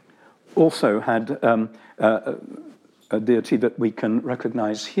also had a deity that we can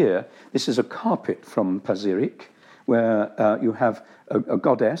recognize here. This is a carpet from Pazyryk, where you have a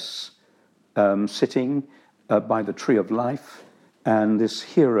goddess sitting by the tree of life, and this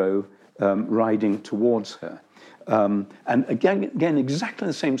hero riding towards her. And again, exactly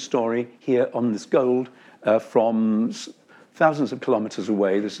the same story here on this gold from thousands of kilometers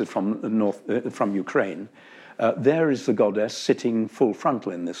away. This is from the north, from Ukraine. There is the goddess sitting full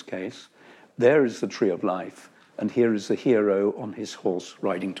frontal in this case. There is the tree of life. And here is the hero on his horse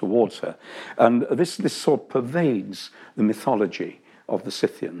riding towards her. And this sort of pervades the mythology of the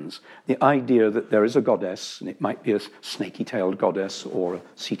Scythians. The idea that there is a goddess, and it might be a snaky-tailed goddess or a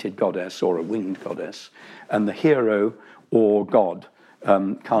seated goddess or a winged goddess, and the hero or god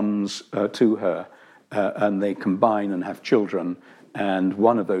comes to her, and they combine and have children, And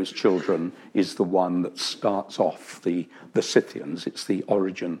one of those children is the one that starts off the Scythians. It's the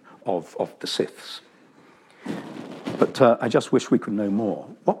origin of the Scyths. But I just wish we could know more.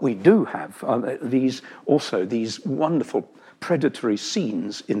 What we do have are these wonderful predatory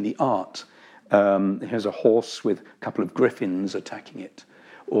scenes in the art. Here's a horse with a couple of griffins attacking it,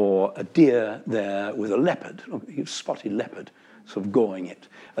 or a deer there with a leopard, a spotted leopard, sort of goring it.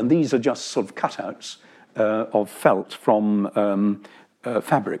 And these are just sort of cutouts of felt from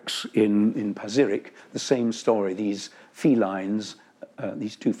fabrics in Pazyryk. The same story, these felines,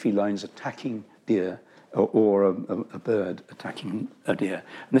 these two felines attacking deer, or a bird attacking a deer.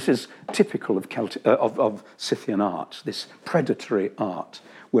 And this is typical of Scythian art, this predatory art,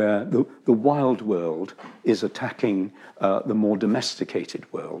 where the wild world is attacking the more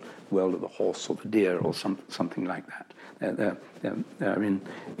domesticated world of the horse or the deer or something like that. They're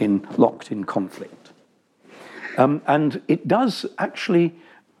locked in conflict. And it does actually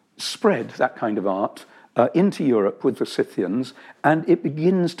spread, that kind of art, into Europe with the Scythians, and it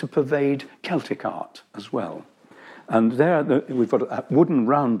begins to pervade Celtic art as well. And there we've got a wooden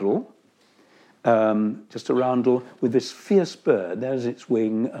roundel, just a roundel with this fierce bird. There's its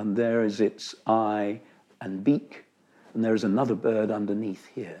wing, and there is its eye and beak, and there is another bird underneath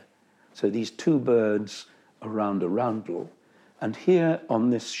here. So these two birds around a roundel. And here on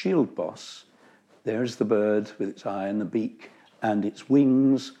this shield boss, there's the bird with its eye and the beak and its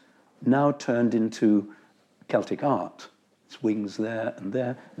wings, now turned into Celtic art. Its wings there,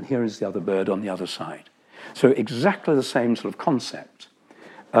 and here is the other bird on the other side. So exactly the same sort of concept,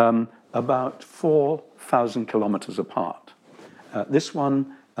 about 4,000 kilometers apart. This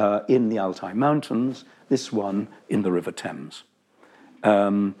one in the Altai Mountains, this one in the River Thames.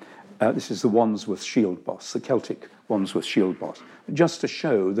 This is the Wandsworth Shield Boss, the Celtic Wandsworth Shield Boss, just to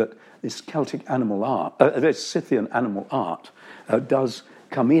show that this Celtic animal art, this Scythian animal art, does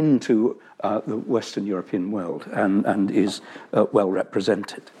come into the Western European world and is well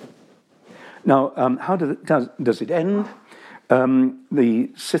represented. Now, how does it end? The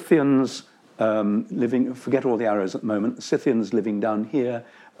Scythians living, forget all the arrows at the moment, the Scythians living down here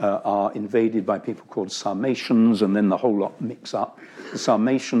are invaded by people called Sarmatians, and then the whole lot mix up. The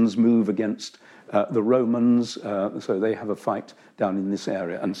Sarmatians move against the Romans, so they have a fight down in this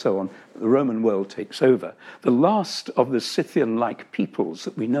area, and so on. The Roman world takes over. The last of the Scythian-like peoples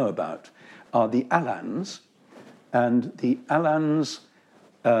that we know about are the Alans, and the Alans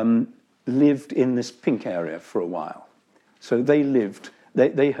lived in this pink area for a while. So they lived,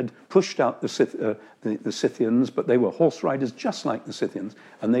 they had pushed out the Scythians, but they were horse riders just like the Scythians,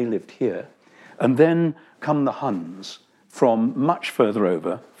 and they lived here. And then come the Huns from much further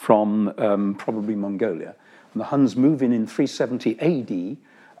over, from probably Mongolia. And the Huns move in 370 AD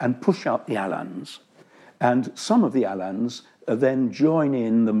and push out the Alans. And some of the Alans then join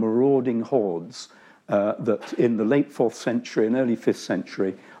in the marauding hordes that in the late 4th century and early 5th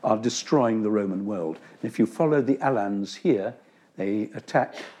century are destroying the Roman world. And if you follow the Alans here, they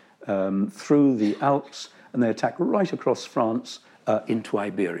attack through the Alps, and they attack right across France into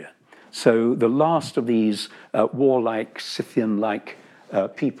Iberia. So the last of these warlike, Scythian-like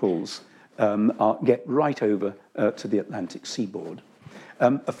peoples get right over to the Atlantic seaboard.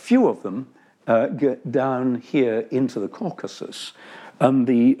 A few of them get down here into the Caucasus, and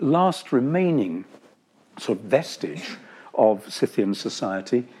the last remaining sort of vestige of Scythian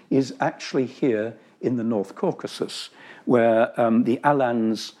society is actually here in the North Caucasus, where the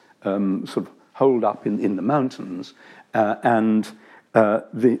Alans sort of hold up in the mountains, and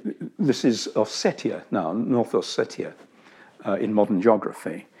this is Ossetia now, North Ossetia, in modern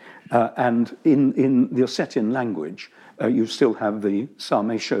geography. And in the Ossetian language, you still have the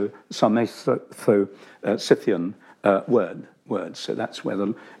Sarmatho-Scythian words. So that's where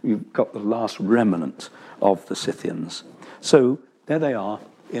you've got the last remnant of the Scythians. So there they are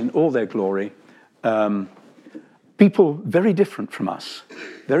in all their glory. People very different from us,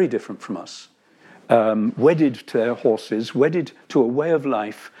 wedded to their horses, wedded to a way of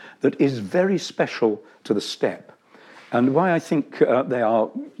life that is very special to the steppe. And why I think they are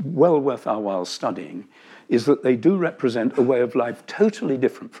well worth our while studying is that they do represent a way of life totally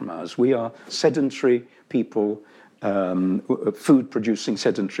different from ours. We are sedentary people, food-producing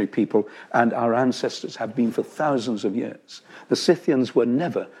sedentary people, and our ancestors have been for thousands of years. The Scythians were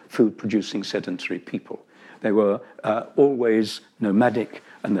never food-producing sedentary people. They were always nomadic,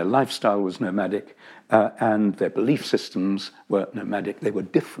 and their lifestyle was nomadic, and their belief systems were nomadic. They were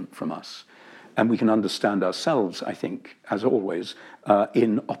different from us. And we can understand ourselves, I think, as always,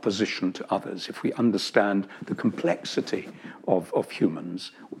 in opposition to others. If we understand the complexity of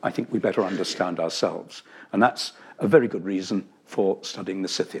humans, I think we better understand ourselves. And that's a very good reason for studying the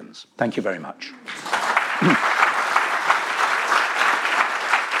Scythians. Thank you very much.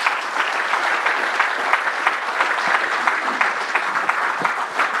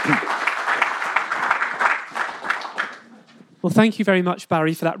 Well, thank you very much,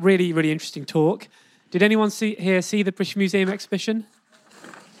 Barry, for that really, really interesting talk. Did anyone here see the British Museum exhibition?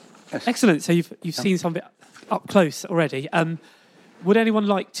 Yes. Excellent. So you've seen some of it up close already. Would anyone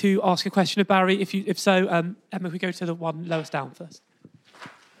like to ask a question of Barry? If so, Emma, we go to the one lowest down first.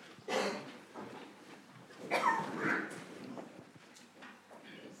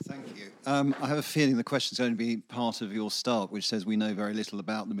 Thank you. I have a feeling the question's going to be part of your start, which says we know very little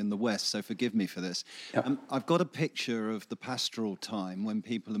about them in the West, so forgive me for this. Yep. I've got a picture of the pastoral time when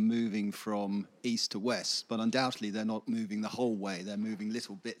people are moving from east to west, but undoubtedly they're not moving the whole way, they're moving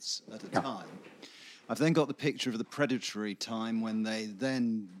little bits at a time. I've then got the picture of the predatory time when they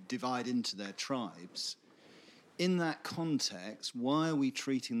then divide into their tribes. In that context, why are we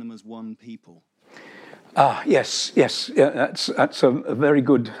treating them as one people? Yes. Yeah, that's a very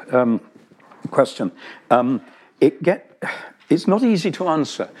good question. It's not easy to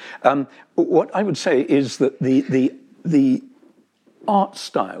answer. What I would say is that the art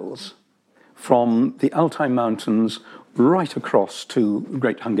styles from the Altai Mountains right across to the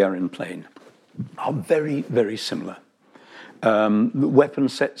Great Hungarian Plain are very, very similar. The weapon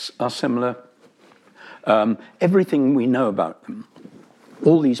sets are similar. Everything we know about them,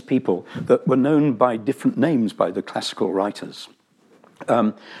 all these people that were known by different names by the classical writers,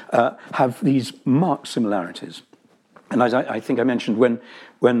 have these marked similarities. And as I think I mentioned, when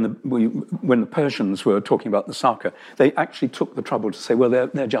the Persians were talking about the Saka, they actually took the trouble to say, well,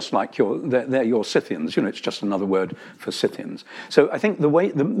 they're just like they're your Scythians. It's just another word for Scythians. So I think the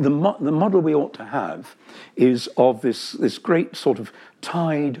model we ought to have is of this great sort of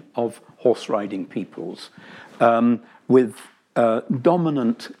tide of horse riding peoples with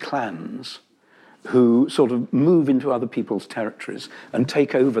dominant clans who sort of move into other people's territories and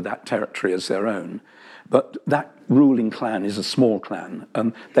take over that territory as their own. But that ruling clan is a small clan,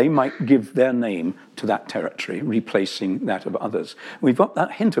 and they might give their name to that territory, replacing that of others. We've got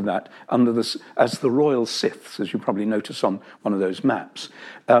that hint of that under this as the royal Scyths, as you probably notice on one of those maps.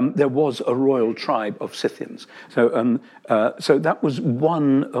 There was a royal tribe of Scythians. So that was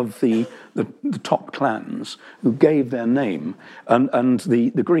one of the top clans who gave their name, and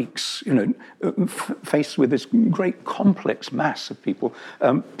the Greeks, faced with this great complex mass of people,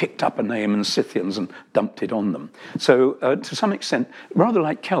 picked up a name and Scythians and dumped it on them. So to some extent, rather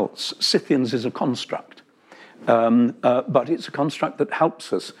like Celts, Scythians is a construct. But it's a construct that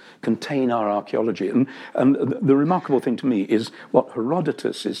helps us contain our archaeology. And the remarkable thing to me is what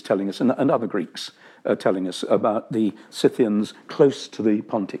Herodotus is telling us, and other Greeks are telling us about the Scythians close to the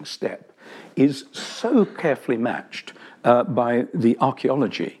Pontic steppe, is so carefully matched by the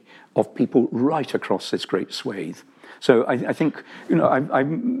archaeology of people right across this great swathe. So I think,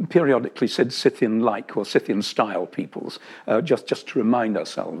 I've periodically said Scythian-like or Scythian-style peoples, just to remind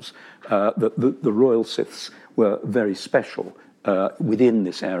ourselves that the royal Scyths were very special within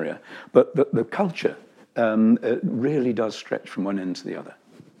this area. But the culture really does stretch from one end to the other.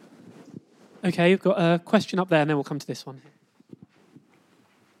 Okay, you've got a question up there, and then we'll come to this one.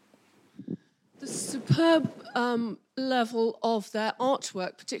 The superb level of their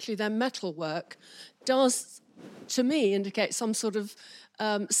artwork, particularly their metalwork, does, to me, indicate some sort of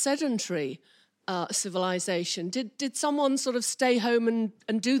sedentary civilization. Did someone sort of stay home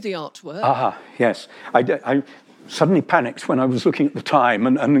and do the artwork? Yes. I suddenly panicked when I was looking at the time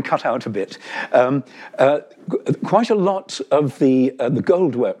and cut out a bit. Quite a lot of the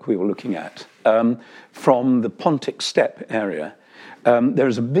gold work we were looking at from the Pontic steppe area, there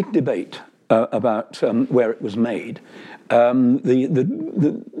is a big debate about where it was made.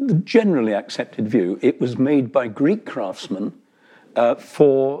 The generally accepted view, it was made by Greek craftsmen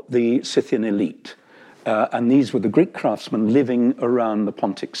for the Scythian elite. And these were the Greek craftsmen living around the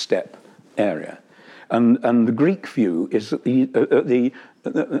Pontic steppe area. And the Greek view is that the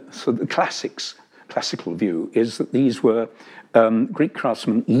classical view is that these were Greek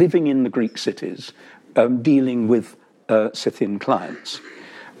craftsmen living in the Greek cities, dealing with Scythian clients.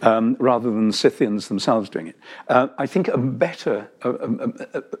 Rather than the Scythians themselves doing it. I think a better,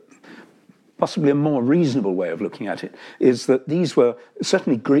 possibly a more reasonable way of looking at it is that these were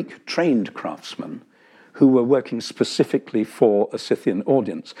certainly Greek-trained craftsmen who were working specifically for a Scythian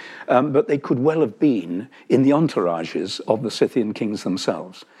audience, but they could well have been in the entourages of the Scythian kings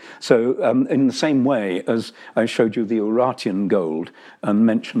themselves. So in the same way as I showed you the Urartian gold and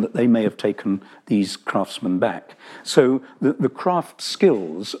mentioned that they may have taken these craftsmen back. So the craft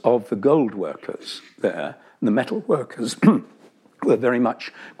skills of the gold workers there, the metal workers, were very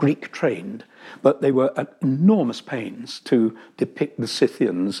much Greek trained, but they were at enormous pains to depict the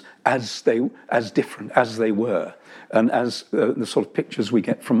Scythians as different as they were, and as the sort of pictures we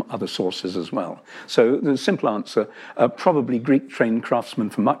get from other sources as well. So the simple answer, probably Greek trained craftsmen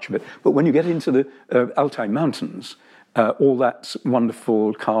for much of it, but when you get into the Altai Mountains, all that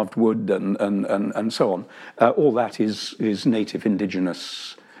wonderful carved wood and so on, all that is native,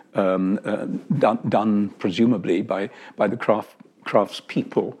 indigenous, done presumably by the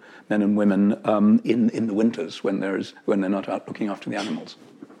craftspeople, men and women, in the winters when they're not out looking after the animals.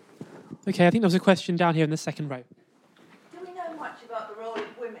 Okay, I think there was a question down here in the second row. Do we know much about the role of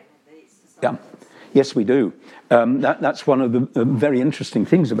women in these societies? Yeah. Yes, we do. That's one of the very interesting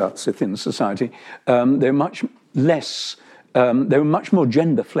things about Scythian society. They're much more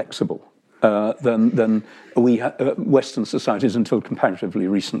gender flexible than we Western societies until comparatively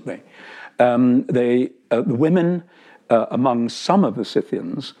recently. The women among some of the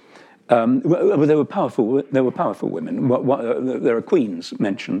Scythians, they were powerful. They were powerful women. There are queens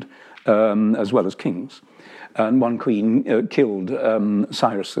mentioned as well as kings. And one queen killed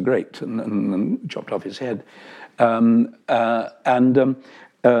Cyrus the Great and chopped off his head. The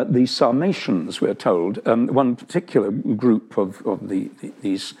Sarmatians, we're told, one particular group of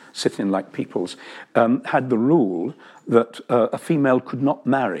these Scythian-like peoples, had the rule that a female could not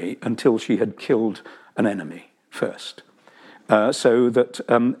marry until she had killed an enemy first. So that,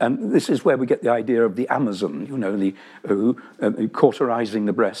 and this is where we get the idea of the Amazon, cauterizing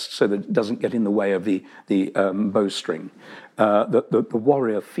the breast so that it doesn't get in the way of the bowstring. The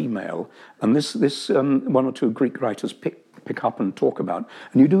warrior female, and this one or two Greek writers pick up and talk about,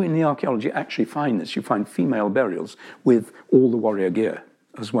 and you do in the archaeology actually find this. You find female burials with all the warrior gear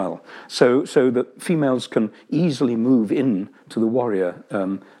as well, so that females can easily move in to the warrior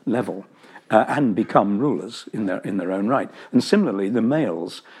level. And become rulers in their own right. And similarly, the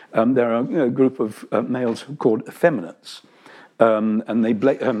males, there are a group of males called effeminates, and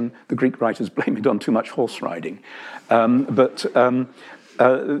the Greek writers blame it on too much horse riding, which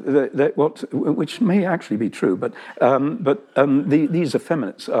may actually be true. But these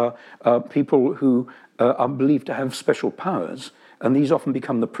effeminates are people who are believed to have special powers. And these often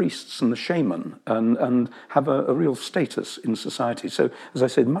become the priests and the shaman and have a real status in society. So, as I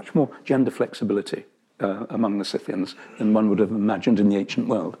said, much more gender flexibility among the Scythians than one would have imagined in the ancient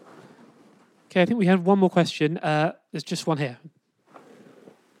world. Okay, I think we have one more question. There's just one here.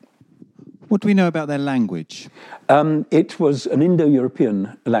 What do we know about their language? It was an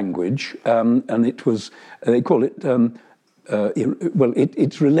Indo-European language, and it was, they call it,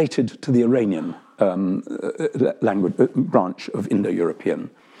 it's related to the Iranian language branch of Indo-European,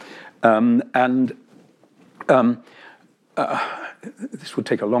 this would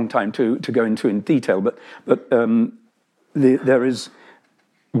take a long time to go into in detail. But there is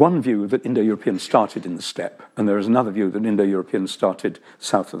one view that Indo-European started in the steppe, and there is another view that Indo-European started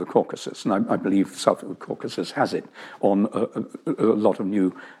south of the Caucasus, and I believe south of the Caucasus has it on a lot of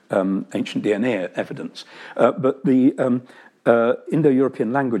new ancient DNA evidence. But the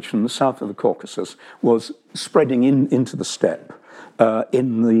Indo-European language from the south of the Caucasus was spreading into the steppe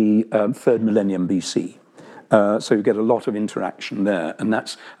in the 3rd millennium BC. So you get a lot of interaction there, and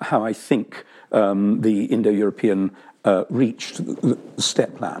that's how I think the Indo-European reached the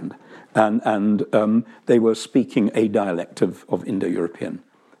steppe land, and they were speaking a dialect of Indo-European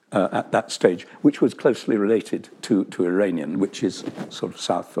at that stage, which was closely related to Iranian, which is sort of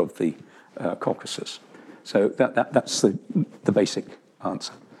south of the Caucasus. So that's the basic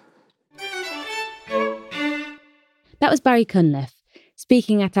answer. That was Barry Cunliffe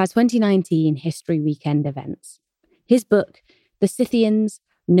speaking at our 2019 History Weekend events. His book, The Scythians,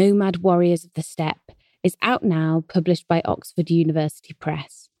 Nomad Warriors of the Steppe, is out now, published by Oxford University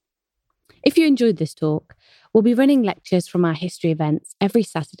Press. If you enjoyed this talk, we'll be running lectures from our history events every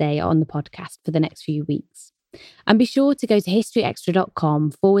Saturday on the podcast for the next few weeks. And be sure to go to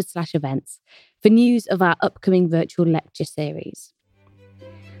historyextra.com/events for news of our upcoming virtual lecture series.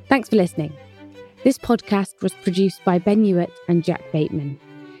 Thanks for listening. This podcast was produced by Ben Hewitt and Jack Bateman.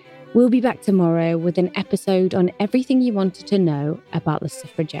 We'll be back tomorrow with an episode on everything you wanted to know about the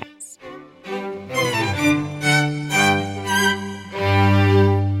suffragettes.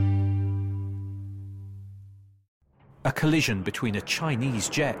 A collision between a Chinese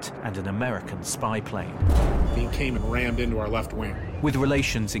jet and an American spy plane. He came and rammed into our left wing. With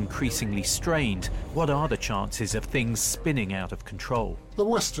relations increasingly strained, what are the chances of things spinning out of control? The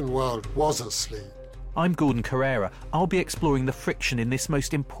Western world was asleep. I'm Gordon Carrera. I'll be exploring the friction in this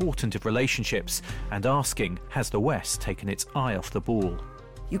most important of relationships and asking, has the West taken its eye off the ball?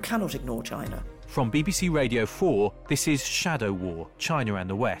 You cannot ignore China. From BBC Radio 4, this is Shadow War, China and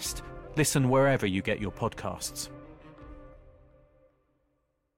the West. Listen wherever you get your podcasts.